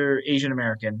sure they're Asian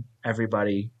American,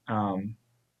 everybody.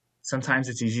 Sometimes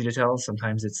it's easy to tell.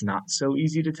 Sometimes it's not so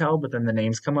easy to tell. But then the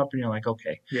names come up and you're like,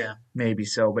 okay, yeah, maybe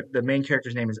so. But the main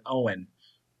character's name is Owen.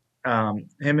 Him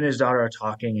and his daughter are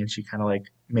talking, and she kind of like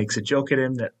makes a joke at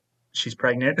him that she's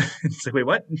pregnant. It's like, wait,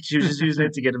 what? She was just using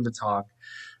it to get him to talk.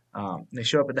 They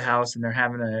show up at the house, and they're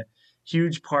having a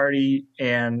huge party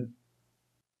and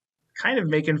kind of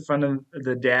making fun of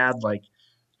the dad, like,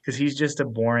 because he's just a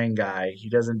boring guy. He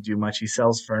doesn't do much. He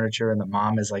sells furniture, and the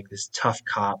mom is like this tough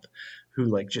cop who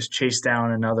like just chased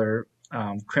down another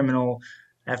criminal.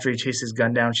 After he chased his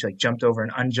gun down, she like jumped over an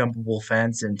unjumpable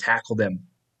fence and tackled him.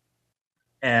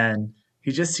 And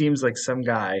he just seems like some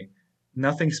guy,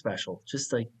 nothing special,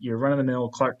 just like your run-of-the-mill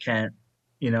Clark Kent,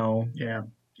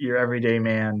 your everyday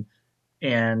man.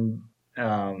 And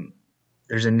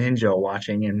there's a ninja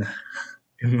watching in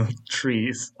the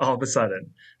trees all of a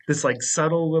sudden. This like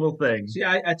subtle little thing. See,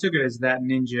 I took it as that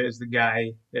ninja is the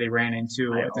guy that he ran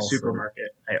into at the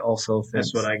supermarket. I also think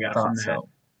that's what I got from that. So.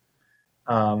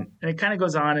 And it kind of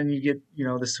goes on, and you get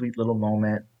the sweet little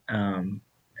moment.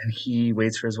 And he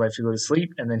waits for his wife to go to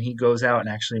sleep, and then he goes out and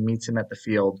actually meets him at the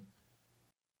field.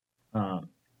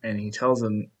 And he tells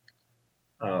him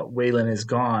Waylon is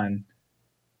gone.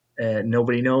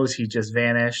 Nobody knows he just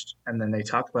vanished. And then they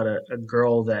talk about a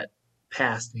girl that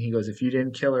passed, and he goes, if you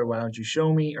didn't kill her, why don't you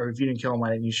show me? Or if you didn't kill him, why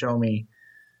didn't you show me?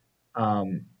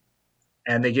 And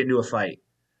they get into a fight.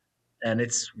 And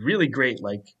it's really great.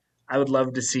 Like, I would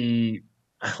love to see...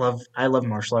 I love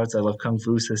martial arts. I love kung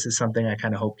fu. So this is something I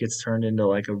kind of hope gets turned into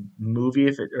like a movie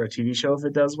or a TV show if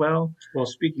it does well. Well,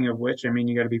 speaking of which, I mean,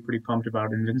 you got to be pretty pumped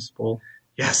about Invincible.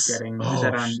 Yes. Is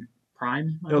that on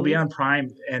Prime? It'll be on Prime,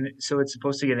 and so it's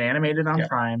supposed to get animated on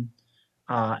Prime,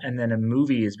 and then a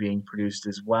movie is being produced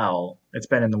as well. It's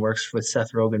been in the works with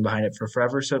Seth Rogen behind it for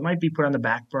forever, so it might be put on the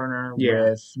back burner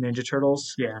with Ninja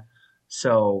Turtles. Yeah.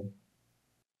 So,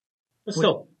 but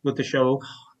still, with the show.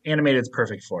 Animated is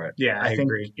perfect for it. Yeah, I think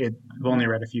agree. I've only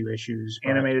read a few issues.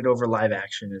 Animated over live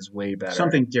action is way better.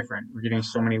 Something different. We're getting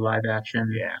so many live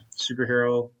action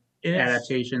superhero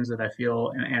adaptations that I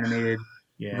feel an animated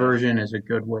version is a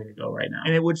good way to go right now.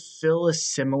 And it would fill a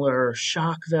similar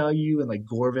shock value and like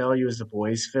gore value as The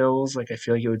Boys fills. Like I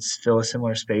feel like it would fill a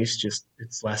similar space, just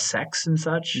it's less sex and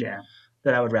such. Yeah.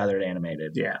 That I would rather it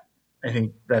animated. Yeah. I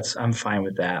think I'm fine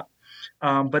with that.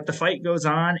 But the fight goes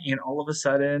on, and all of a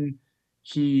sudden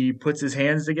he puts his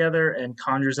hands together and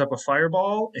conjures up a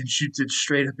fireball and shoots it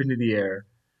straight up into the air.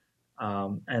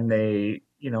 And they,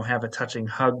 have a touching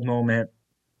hug moment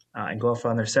and go off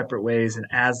on their separate ways. And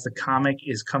as the comic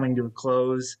is coming to a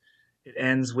close, it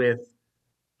ends with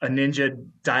a ninja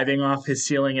diving off his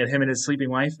ceiling at him and his sleeping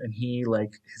wife, and he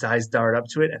like his eyes dart up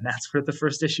to it, and that's where the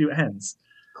first issue ends.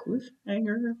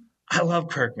 Cliffhanger. I love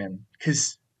Kirkman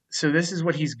because so this is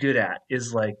what he's good at,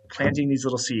 is like planting these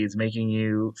little seeds, making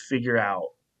you figure out,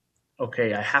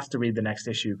 okay, I have to read the next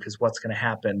issue because what's going to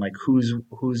happen? Like who's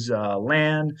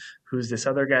Lan, who's this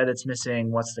other guy that's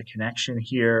missing? What's the connection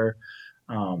here?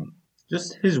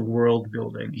 Just his world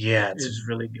building, is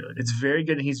really good. It's very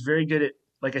good, and he's very good at,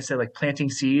 like I said, like planting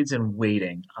seeds and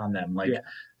waiting on them. Like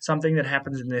something that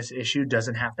happens in this issue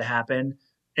doesn't have to happen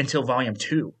until volume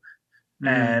 2.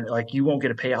 And like you won't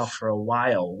get a payoff for a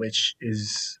while, which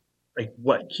is like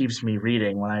what keeps me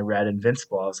reading. When I read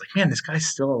Invincible, I was like, man, this guy's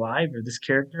still alive, or this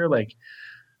character, like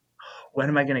when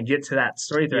am I going to get to that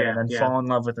story thread and then fall in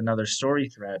love with another story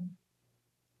thread?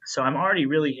 So I'm already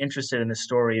really interested in the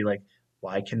story. Like,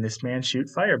 why can this man shoot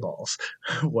fireballs?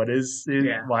 Why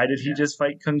did he just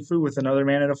fight Kung Fu with another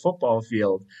man in a football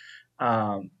field?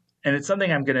 And it's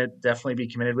something I'm going to definitely be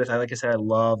committed with. Like I said, I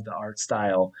love the art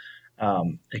style.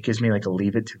 It gives me like a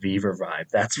Leave It to Beaver vibe.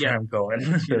 That's where I'm going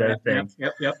with it, I think.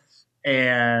 Yep.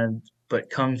 But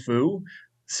Kung Fu,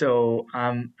 so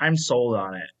I'm sold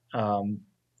on it.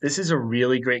 This is a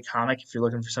really great comic if you're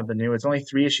looking for something new. It's only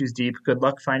 3 issues deep. Good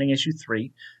luck finding issue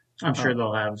 3. I'm sure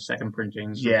they'll have second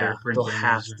printings. Yeah, they'll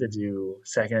have to do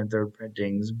second and third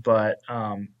printings. But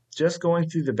just going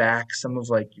through the back,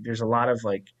 there's a lot of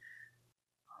like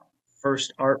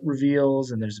first art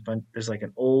reveals, and there's like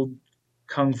an old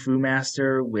Kung Fu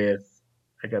master with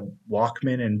like a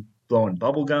Walkman and blowing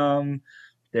bubble gum.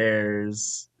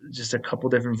 There's just a couple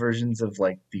different versions of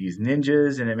like these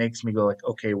ninjas, and it makes me go like,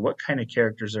 okay, what kind of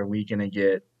characters are we gonna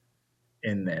get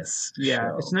in this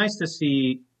show? It's nice to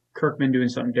see Kirkman doing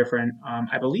something different.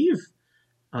 I believe,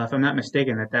 if I'm not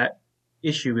mistaken, that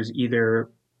issue is either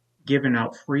given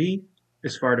out free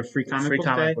as far as free comic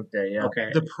book day. Yeah. Okay.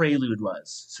 The prelude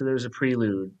was. So there was a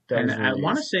prelude. I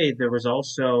want to say there was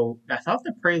also, I thought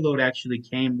the prelude actually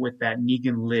came with that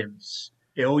Negan Lives.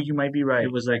 Oh, you might be right.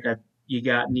 It was like you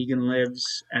got Negan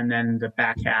Lives, and then the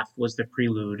back half was the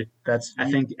prelude.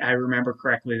 I think I remember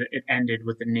correctly that it ended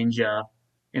with the ninja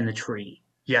in the tree.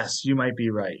 Yes, you might be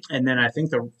right. And then I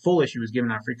think the full issue was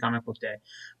given on Free Comic Book Day.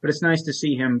 But it's nice to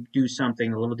see him do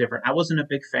something a little different. I wasn't a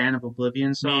big fan of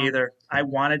Oblivion Song. Me either. I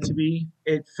wanted to be.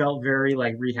 It felt very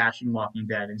like rehashing Walking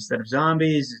Dead. Instead of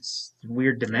zombies, it's a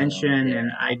weird dimension,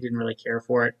 and I didn't really care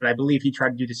for it. But I believe he tried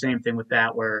to do the same thing with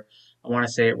that, where I want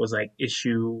to say it was like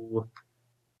issue,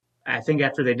 I think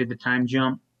after they did the time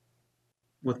jump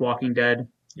with Walking Dead.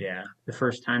 Yeah. The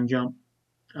first time jump.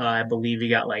 I believe he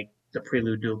got like the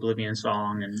prelude to Oblivion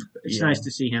Song, and it's nice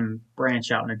to see him branch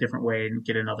out in a different way and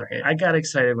get another hit. I got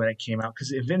excited when it came out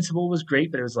because Invincible was great,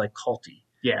 but it was like culty.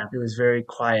 Yeah. It was very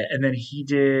quiet. And then he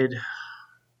did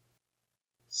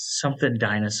something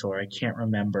dinosaur. I can't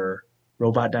remember.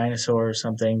 Robot Dinosaur or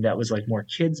something that was like more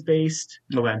kids based.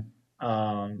 Okay.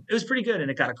 It was pretty good,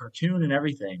 and it got a cartoon and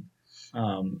everything.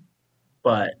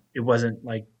 But it wasn't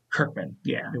like Kirkman.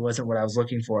 Yeah. It wasn't what I was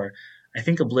looking for. I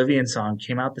think Oblivion Song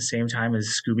came out the same time as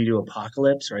Scooby-Doo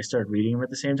Apocalypse, or I started reading them at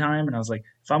the same time, and I was like,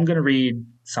 if I'm going to read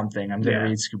something, I'm going to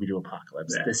read Scooby-Doo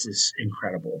Apocalypse. Yeah. This is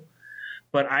incredible.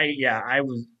 But I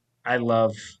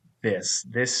love this.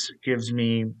 This gives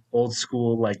me old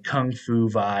school like Kung Fu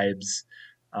vibes,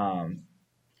 and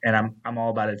I'm all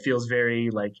about it. It feels very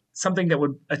like something that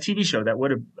would, a TV show that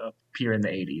would appear in the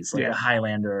 80s, like a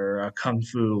Highlander or a Kung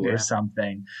Fu or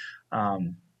something.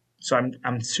 So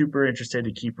I'm super interested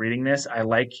to keep reading this. I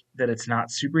like that it's not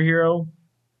superhero.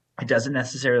 It doesn't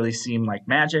necessarily seem like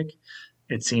magic.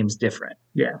 It seems different.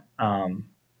 Yeah. And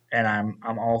I'm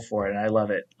all for it, and I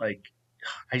love it. Like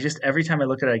I just every time I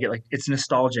look at it, I get like it's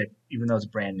nostalgic, even though it's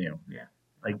brand new. Yeah.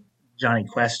 Like Johnny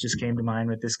Quest just came to mind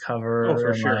with this cover. Oh,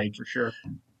 for sure. For sure.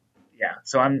 Yeah.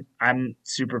 So I'm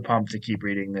super pumped to keep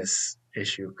reading this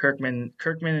issue. Kirkman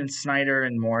and Snyder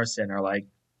and Morrison are like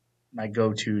my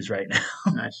go-tos right now.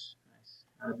 Nice.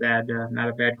 Not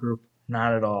a bad group.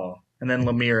 Not at all. And then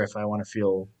Lemire if I want to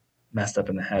feel messed up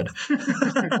in the head.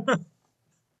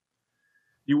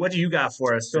 What do you got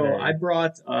for us today? So I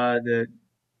brought the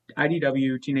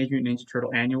IDW Teenage Mutant Ninja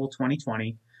Turtle Annual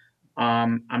 2020.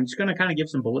 I'm just going to kind of give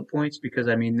some bullet points because,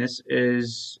 I mean, this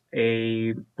is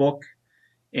a book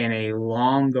in a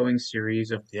long-going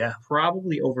series of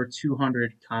probably over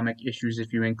 200 comic issues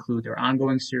if you include their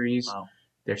ongoing series. Wow.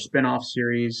 Their spin-off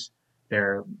series,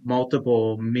 their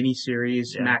multiple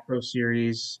mini-series, macro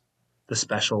series. The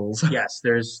specials. Yes,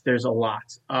 there's a lot.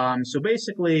 So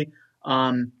basically,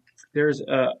 it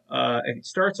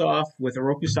starts off with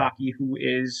Oroku Saki, who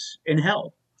is in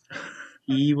hell.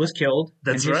 He was killed.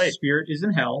 That's and right. His spirit is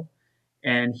in hell.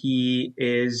 and he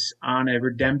is on a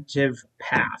redemptive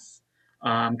path,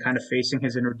 kind of facing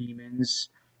his inner demons.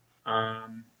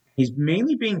 He's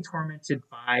mainly being tormented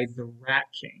by the Rat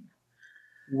King,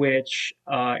 which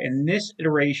in this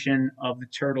iteration of the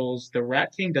Turtles, the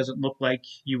Rat King doesn't look like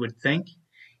you would think.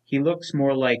 He looks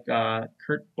more like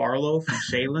Kurt Barlow from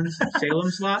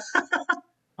Salem's Lot.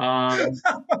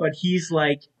 But he's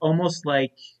like almost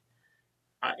like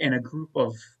in a group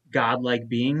of godlike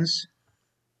beings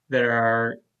that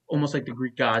are almost like the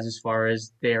Greek gods as far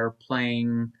as they're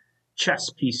playing chess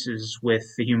pieces with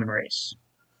the human race.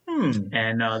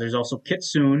 And there's also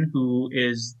Kitsune, who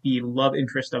is the love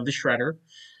interest of the Shredder.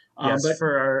 Yes, but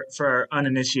for our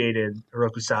uninitiated,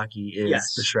 Orokusaki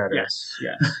is the Shredder. Yes,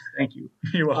 thank you.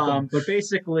 You're welcome. But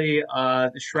basically,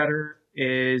 the Shredder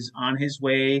is on his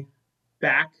way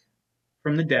back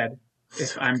from the dead,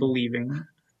 if I'm believing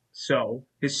so,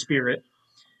 his spirit.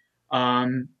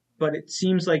 But it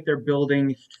seems like they're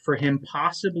building for him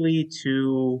possibly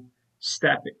to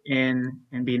step in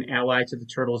and be an ally to the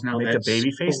Turtles now that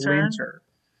Splinter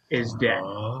is dead.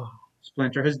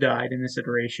 Splinter has died in this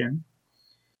iteration.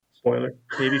 Spoiler.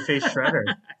 Babyface Shredder.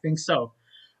 I think so.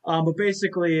 But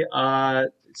basically,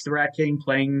 it's the Rat King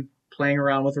playing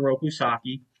around with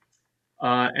Orokusaki.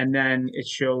 And then it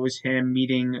shows him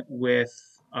meeting with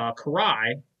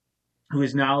Karai, who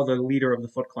is now the leader of the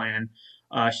Foot Clan.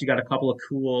 She got a couple of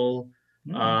cool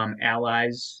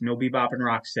allies. No Bebop and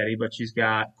Rocksteady, but she's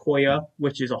got Koya,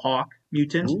 which is a hawk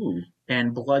mutant,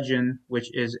 and Bludgeon, which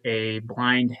is a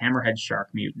blind hammerhead shark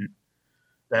mutant.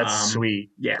 That's sweet.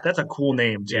 Yeah. That's a cool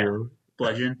name, too. Yeah.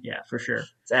 Bludgeon, yeah, for sure.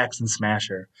 It's Axe and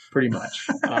Smasher. Pretty much.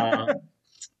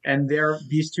 And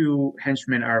these two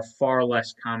henchmen are far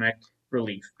less comic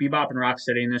relief. Bebop and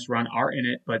Rocksteady in this run are in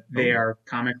it, but they are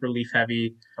comic relief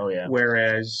heavy. Oh, yeah.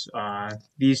 Whereas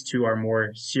these two are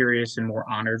more serious and more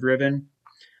honor driven.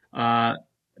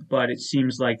 But it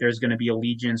seems like there's going to be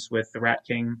allegiance with the Rat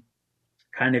King,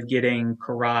 kind of getting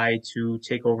Karai to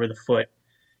take over the Foot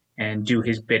and do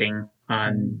his bidding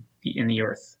in the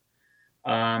earth.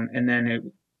 And then it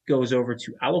goes over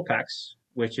to Alopex,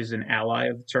 which is an ally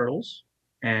of the Turtles,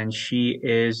 and she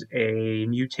is a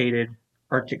mutated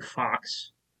Arctic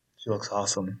fox. She looks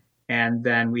awesome. And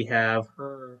then we have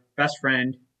her best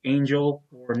friend, Angel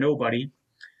or Nobody,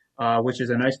 which is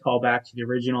a nice callback to the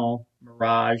original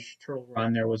Mirage Turtle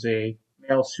run. There was a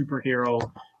male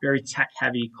superhero, very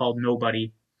tech-heavy, called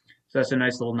Nobody. So that's a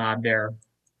nice little nod there.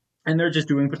 And they're just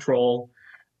doing patrol,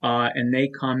 and they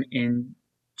come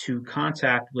into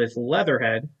contact with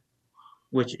Leatherhead,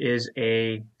 which is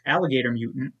a alligator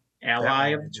mutant, ally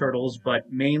of the Turtles,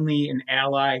 but mainly an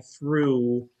ally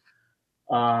through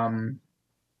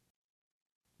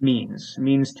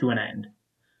means to an end.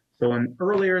 So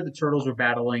earlier, the Turtles were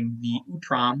battling the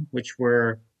Utrom, which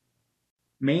were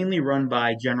mainly run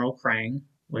by General Krang,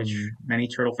 which many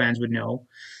Turtle fans would know.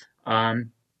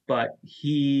 But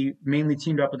he mainly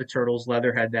teamed up with the Turtles,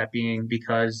 Leatherhead that being,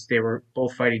 because they were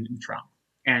both fighting Utrom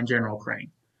and General Krang.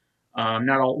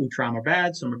 Not all Utrom are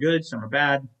bad. Some are good, some are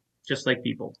bad, just like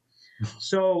people.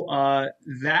 So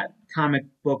that comic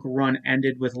book run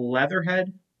ended with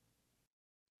Leatherhead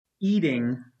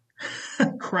eating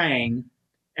Krang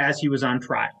as he was on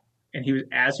trial. And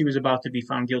as he was about to be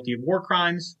found guilty of war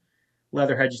crimes,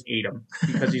 Leatherhead just ate him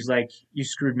because he's like, you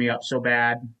screwed me up so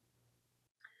bad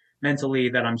mentally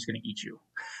that I'm just going to eat you.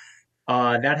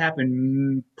 That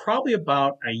happened probably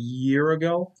about a year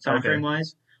ago, time frame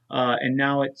wise. And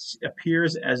now it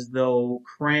appears as though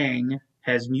Krang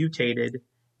has mutated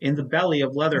in the belly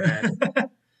of Leatherhead.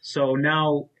 So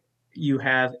now you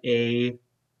have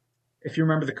if you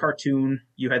remember the cartoon,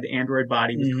 you had the android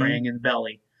body with Krang in the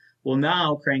belly. Well,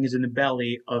 now Krang is in the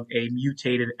belly of a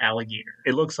mutated alligator.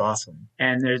 It looks awesome.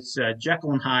 And there's a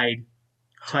Jekyll and Hyde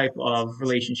type of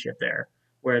relationship there,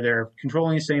 where they're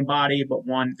controlling the same body, but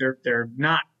they're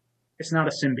not. It's not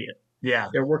a symbiote. Yeah,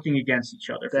 they're working against each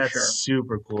other. That's for sure.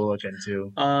 Super cool looking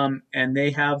too. And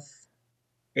they have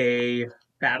a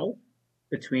battle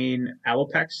between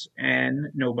Alopex and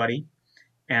Nobody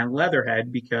and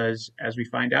Leatherhead, because as we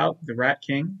find out, the Rat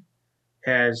King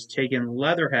has taken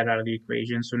Leatherhead out of the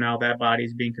equation, so now that body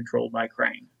is being controlled by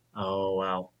Krang. Oh,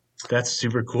 wow. That's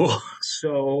super cool.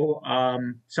 So,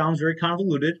 sounds very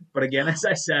convoluted, but again, as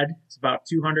I said, it's about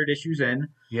 200 issues in.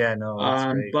 Yeah, no,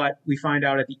 that's great. But we find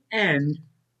out at the end,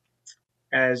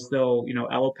 as though,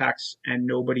 Alopex and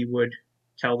Nobody would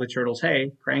tell the Turtles,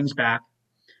 hey, Krang's back.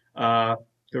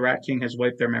 The Rat King has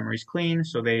wiped their memories clean,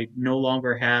 so they no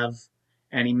longer have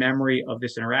any memory of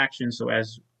this interaction. So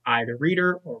as I, the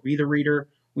reader, or we, the reader,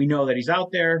 we know that he's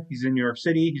out there, he's in New York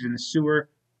City, he's in the sewer,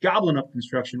 gobbling up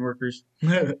construction workers,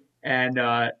 and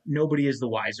nobody is the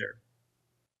wiser.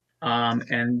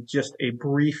 And just a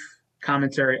brief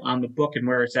commentary on the book and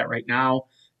where it's at right now.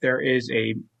 There is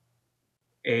a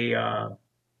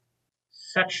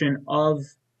section of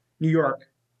New York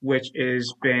which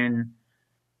has been,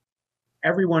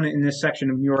 everyone in this section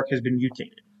of New York has been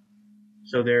mutated.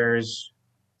 So there's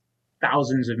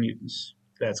thousands of mutants.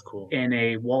 That's cool. In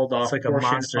a walled-off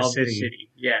portion of the city.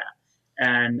 Yeah.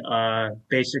 And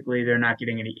basically they're not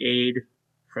getting any aid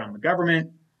from the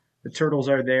government. The Turtles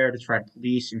are there to try to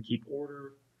police and keep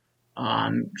order.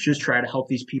 Just try to help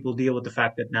these people deal with the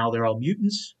fact that now they're all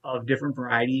mutants of different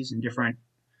varieties and different.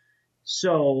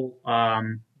 So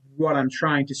what I'm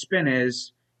trying to spin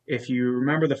is, if you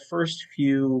remember the first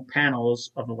few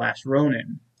panels of The Last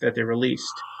Ronin that they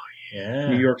released,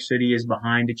 New York City is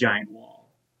behind a giant wall.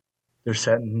 They're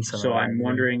setting some. So I'm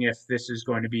wondering if this is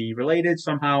going to be related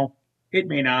somehow. It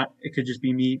may not. It could just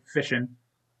be me fishing.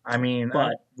 I mean,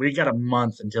 but we got a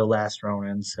month until Last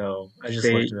Ronin, so I just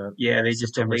looked it up. Yeah, they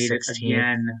just delayed it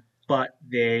again. But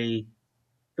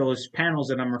those panels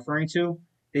that I'm referring to,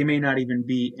 they may not even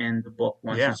be in the book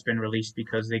once it's been released,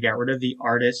 because they got rid of the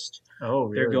artist. Oh,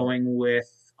 really? They're going with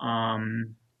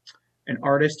an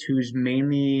artist who's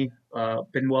mainly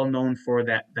been well known for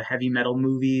the heavy metal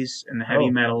movies and the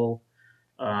heavy metal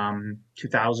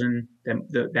 2000,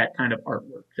 that kind of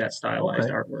artwork, that stylized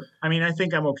artwork. I mean, I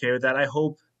think I'm okay with that. I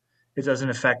hope it doesn't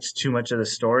affect too much of the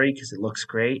story because it looks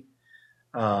great.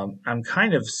 I'm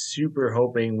kind of super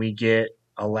hoping we get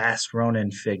a Last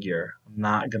Ronin figure. I'm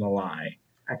not going to lie.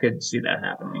 I could see that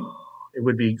happening. It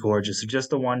would be gorgeous. Just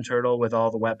the one turtle with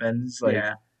all the weapons.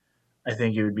 I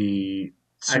think it would be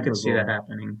super I could see that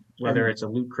happening. Whether it's a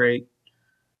loot crate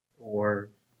or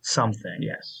something.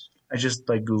 Yes. I just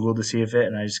Googled to see if it,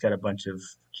 and I just got a bunch of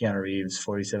Keanu Reeves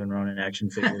 47 Ronin action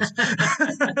figures.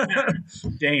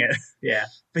 Dang it. Yeah.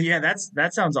 But yeah,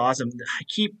 that sounds awesome.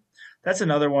 That's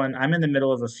another one. I'm in the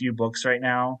middle of a few books right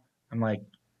now. I'm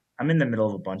in the middle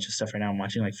of a bunch of stuff right now. I'm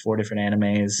watching 4 different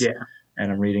animes. Yeah. And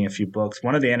I'm reading a few books.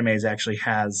 One of the animes actually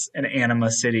has an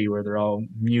Anima City where they're all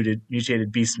mutated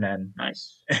beastmen.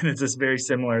 Nice. And it's this very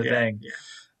similar thing.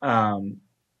 Yeah.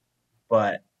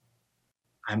 But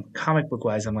I'm comic book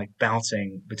wise, I'm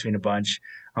bouncing between a bunch.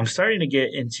 I'm starting to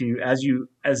get into, as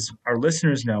our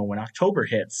listeners know, when October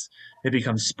hits, it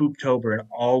becomes Spooktober, and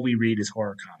all we read is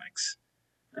horror comics.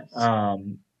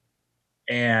 Nice.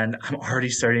 And I'm already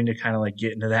starting to kind of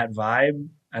get into that vibe.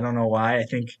 I don't know why. I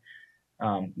think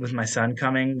with my son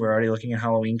coming, we're already looking at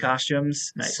Halloween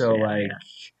costumes. Nice. So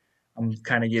I'm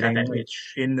kind of getting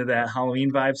into that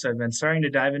Halloween vibe. So I've been starting to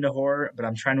dive into horror, but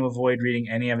I'm trying to avoid reading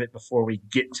any of it before we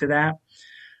get to that.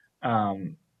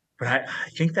 But I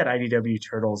think that IDW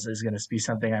Turtles is going to be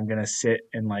something I'm going to sit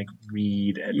and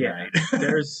read at night.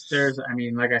 there's, I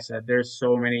mean, like I said, there's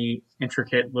so many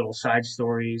intricate little side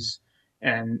stories,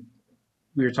 and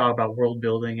we were talking about world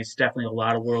building. It's definitely a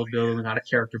lot of world building, a lot of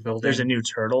character building. There's a new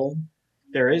turtle.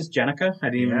 There is Jenica. I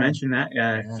didn't even mention that.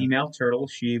 Female turtle.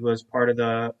 She was part of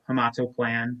the Hamato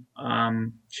clan.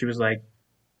 She was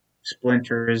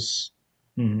Splinter's,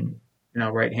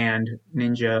 right hand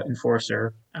ninja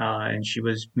enforcer, and she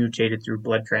was mutated through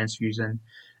blood transfusion.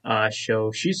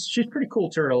 So she's pretty cool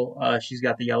turtle. She's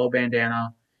got the yellow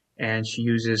bandana, and she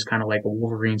uses kind of like a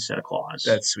Wolverine set of claws.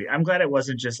 That's sweet. I'm glad it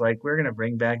wasn't just we're gonna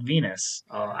bring back Venus.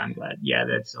 Oh, I'm glad. Yeah,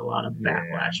 that's a lot of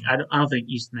backlash. I don't think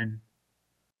Eastman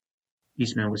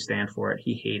would stand for it.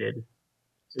 He hated,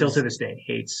 still to this day,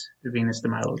 hates the Venus de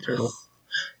Milo turtle.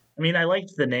 I mean, I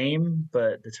liked the name,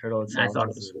 but the turtle itself. I thought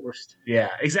it was forced. Yeah,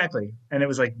 exactly. And it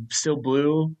was still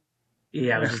blue.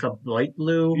 Yeah, it was just a light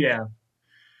blue. Yeah.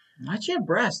 Why'd she have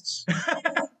breasts?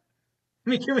 I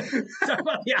mean, can we talk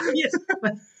about the obvious?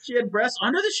 She had breasts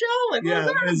under the shell? What was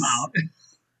that about?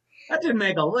 That didn't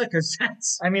make a lick of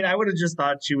sense. I mean, I would have just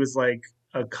thought she was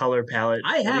a color palette.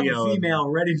 I have a female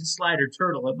ready to slide her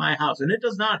turtle at my house, and it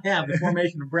does not have the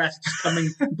formation of breasts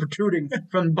protruding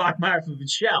from the bottom half of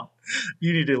its shell.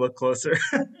 You need to look closer.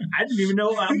 I didn't even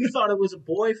know. We thought it was a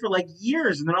boy for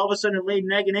years, and then all of a sudden it laid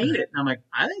an egg and ate it. And I'm like,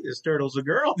 I think this turtle's a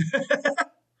girl.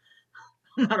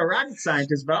 I'm not a rocket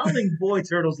scientist, but I don't think boy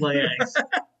turtles lay eggs.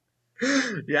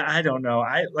 Yeah, I don't know.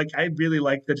 I really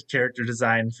like the character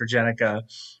design for Jenica.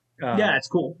 Yeah, it's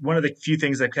cool. One of the few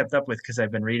things I've kept up with because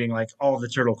I've been reading all of the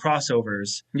turtle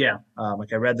crossovers. Yeah. I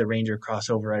read the Ranger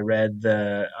crossover. I read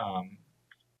the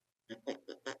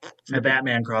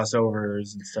Batman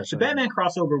crossovers and such. The Batman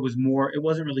crossover was more. It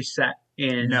wasn't really set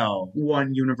in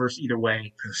one universe either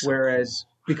way. Whereas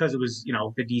because it was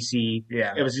the DC,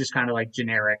 it was just kind of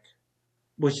generic.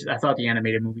 Which I thought the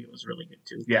animated movie was really good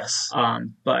too. Yes.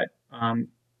 But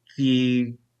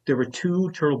there were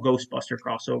 2 Turtle Ghostbuster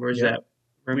crossovers that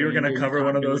We were going to cover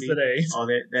one of those today. Oh,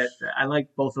 I like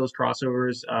both those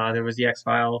crossovers. There was the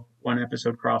X-File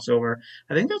 1-episode crossover.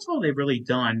 I think that's all they've really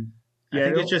done. Yeah, I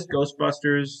think it's just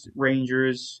Ghostbusters,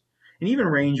 Rangers, and even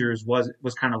Rangers was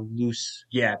kind of loose.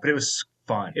 Yeah, but it was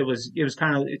fun. It was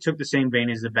kind of, it took the same vein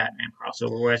as the Batman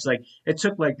crossover, where it's like it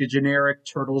took like the generic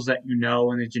Turtles that you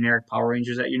know and the generic Power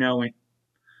Rangers that you know, and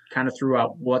kind of threw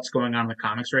out what's going on in the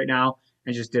comics right now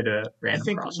and just did a random crossover. I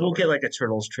think we'll get like a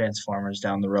Turtles Transformers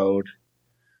down the road.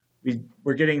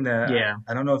 We're getting I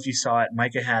don't know if you saw it.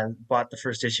 Micah had bought the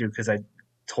first issue because I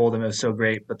told him it was so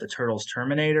great, but the Transformer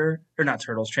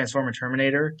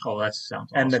Terminator. Oh, that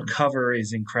sounds awesome. And the cover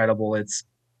is incredible. It's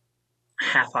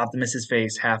half Optimus's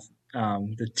face, half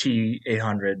the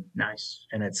T-800. Nice.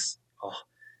 And it's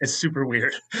super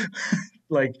weird.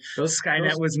 Like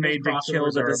Skynet was made to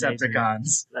kill the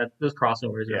Decepticons. Those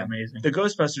crossovers are amazing. The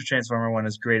Ghostbusters Transformer one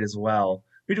is great as well.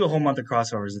 We do a whole month of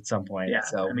crossovers at some point. Yeah,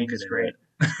 so it's great.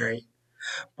 It's great.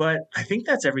 But I think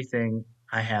that's everything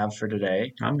I have for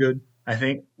today. I'm good. I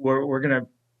think we're going to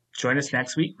join us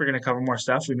next week. We're going to cover more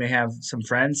stuff. We may have some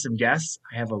friends, some guests.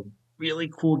 I have a really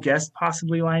cool guest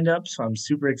possibly lined up, so I'm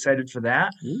super excited for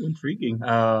that. Ooh, intriguing.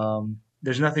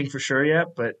 There's nothing for sure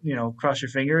yet, but, cross your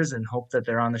fingers and hope that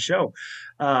they're on the show.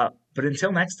 But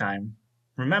until next time,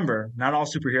 remember, not all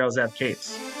superheroes have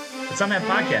capes, but some have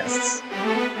podcasts.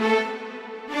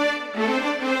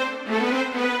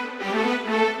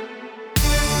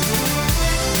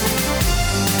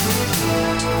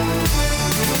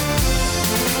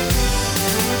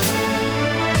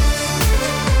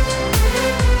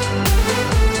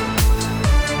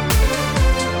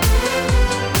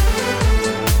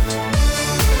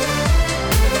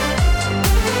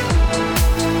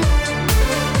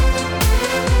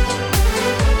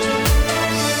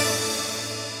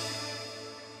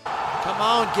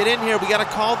 Get in here. We got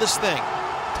to call this thing.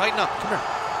 Tighten up. Come here.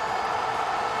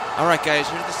 All right, guys.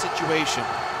 Here's the situation.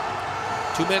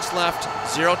 2 minutes left.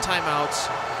 0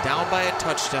 timeouts. Down by a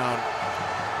touchdown.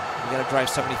 We got to drive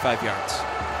 75 yards.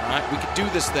 All right? We can do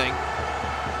this thing.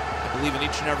 I believe in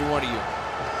each and every one of you.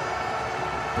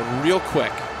 But real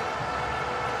quick,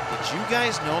 did you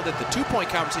guys know that the 2 Point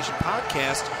Conversation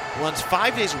podcast runs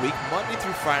 5 days a week, Monday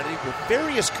through Friday, with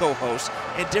various co-hosts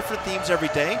and different themes every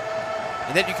day?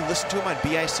 And then you can listen to them on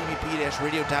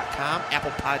bicbp-radio.com,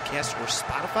 Apple Podcasts, or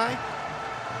Spotify.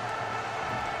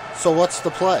 So what's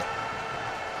the play?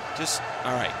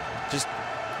 All right.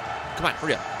 Come on,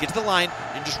 hurry up. Get to the line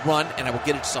and just run, and I will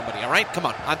get it to somebody, all right? Come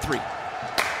on 3.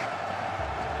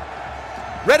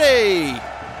 Ready!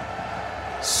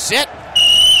 Set!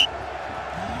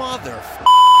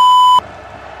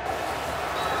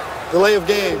 Delay of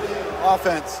game.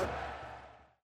 Offense.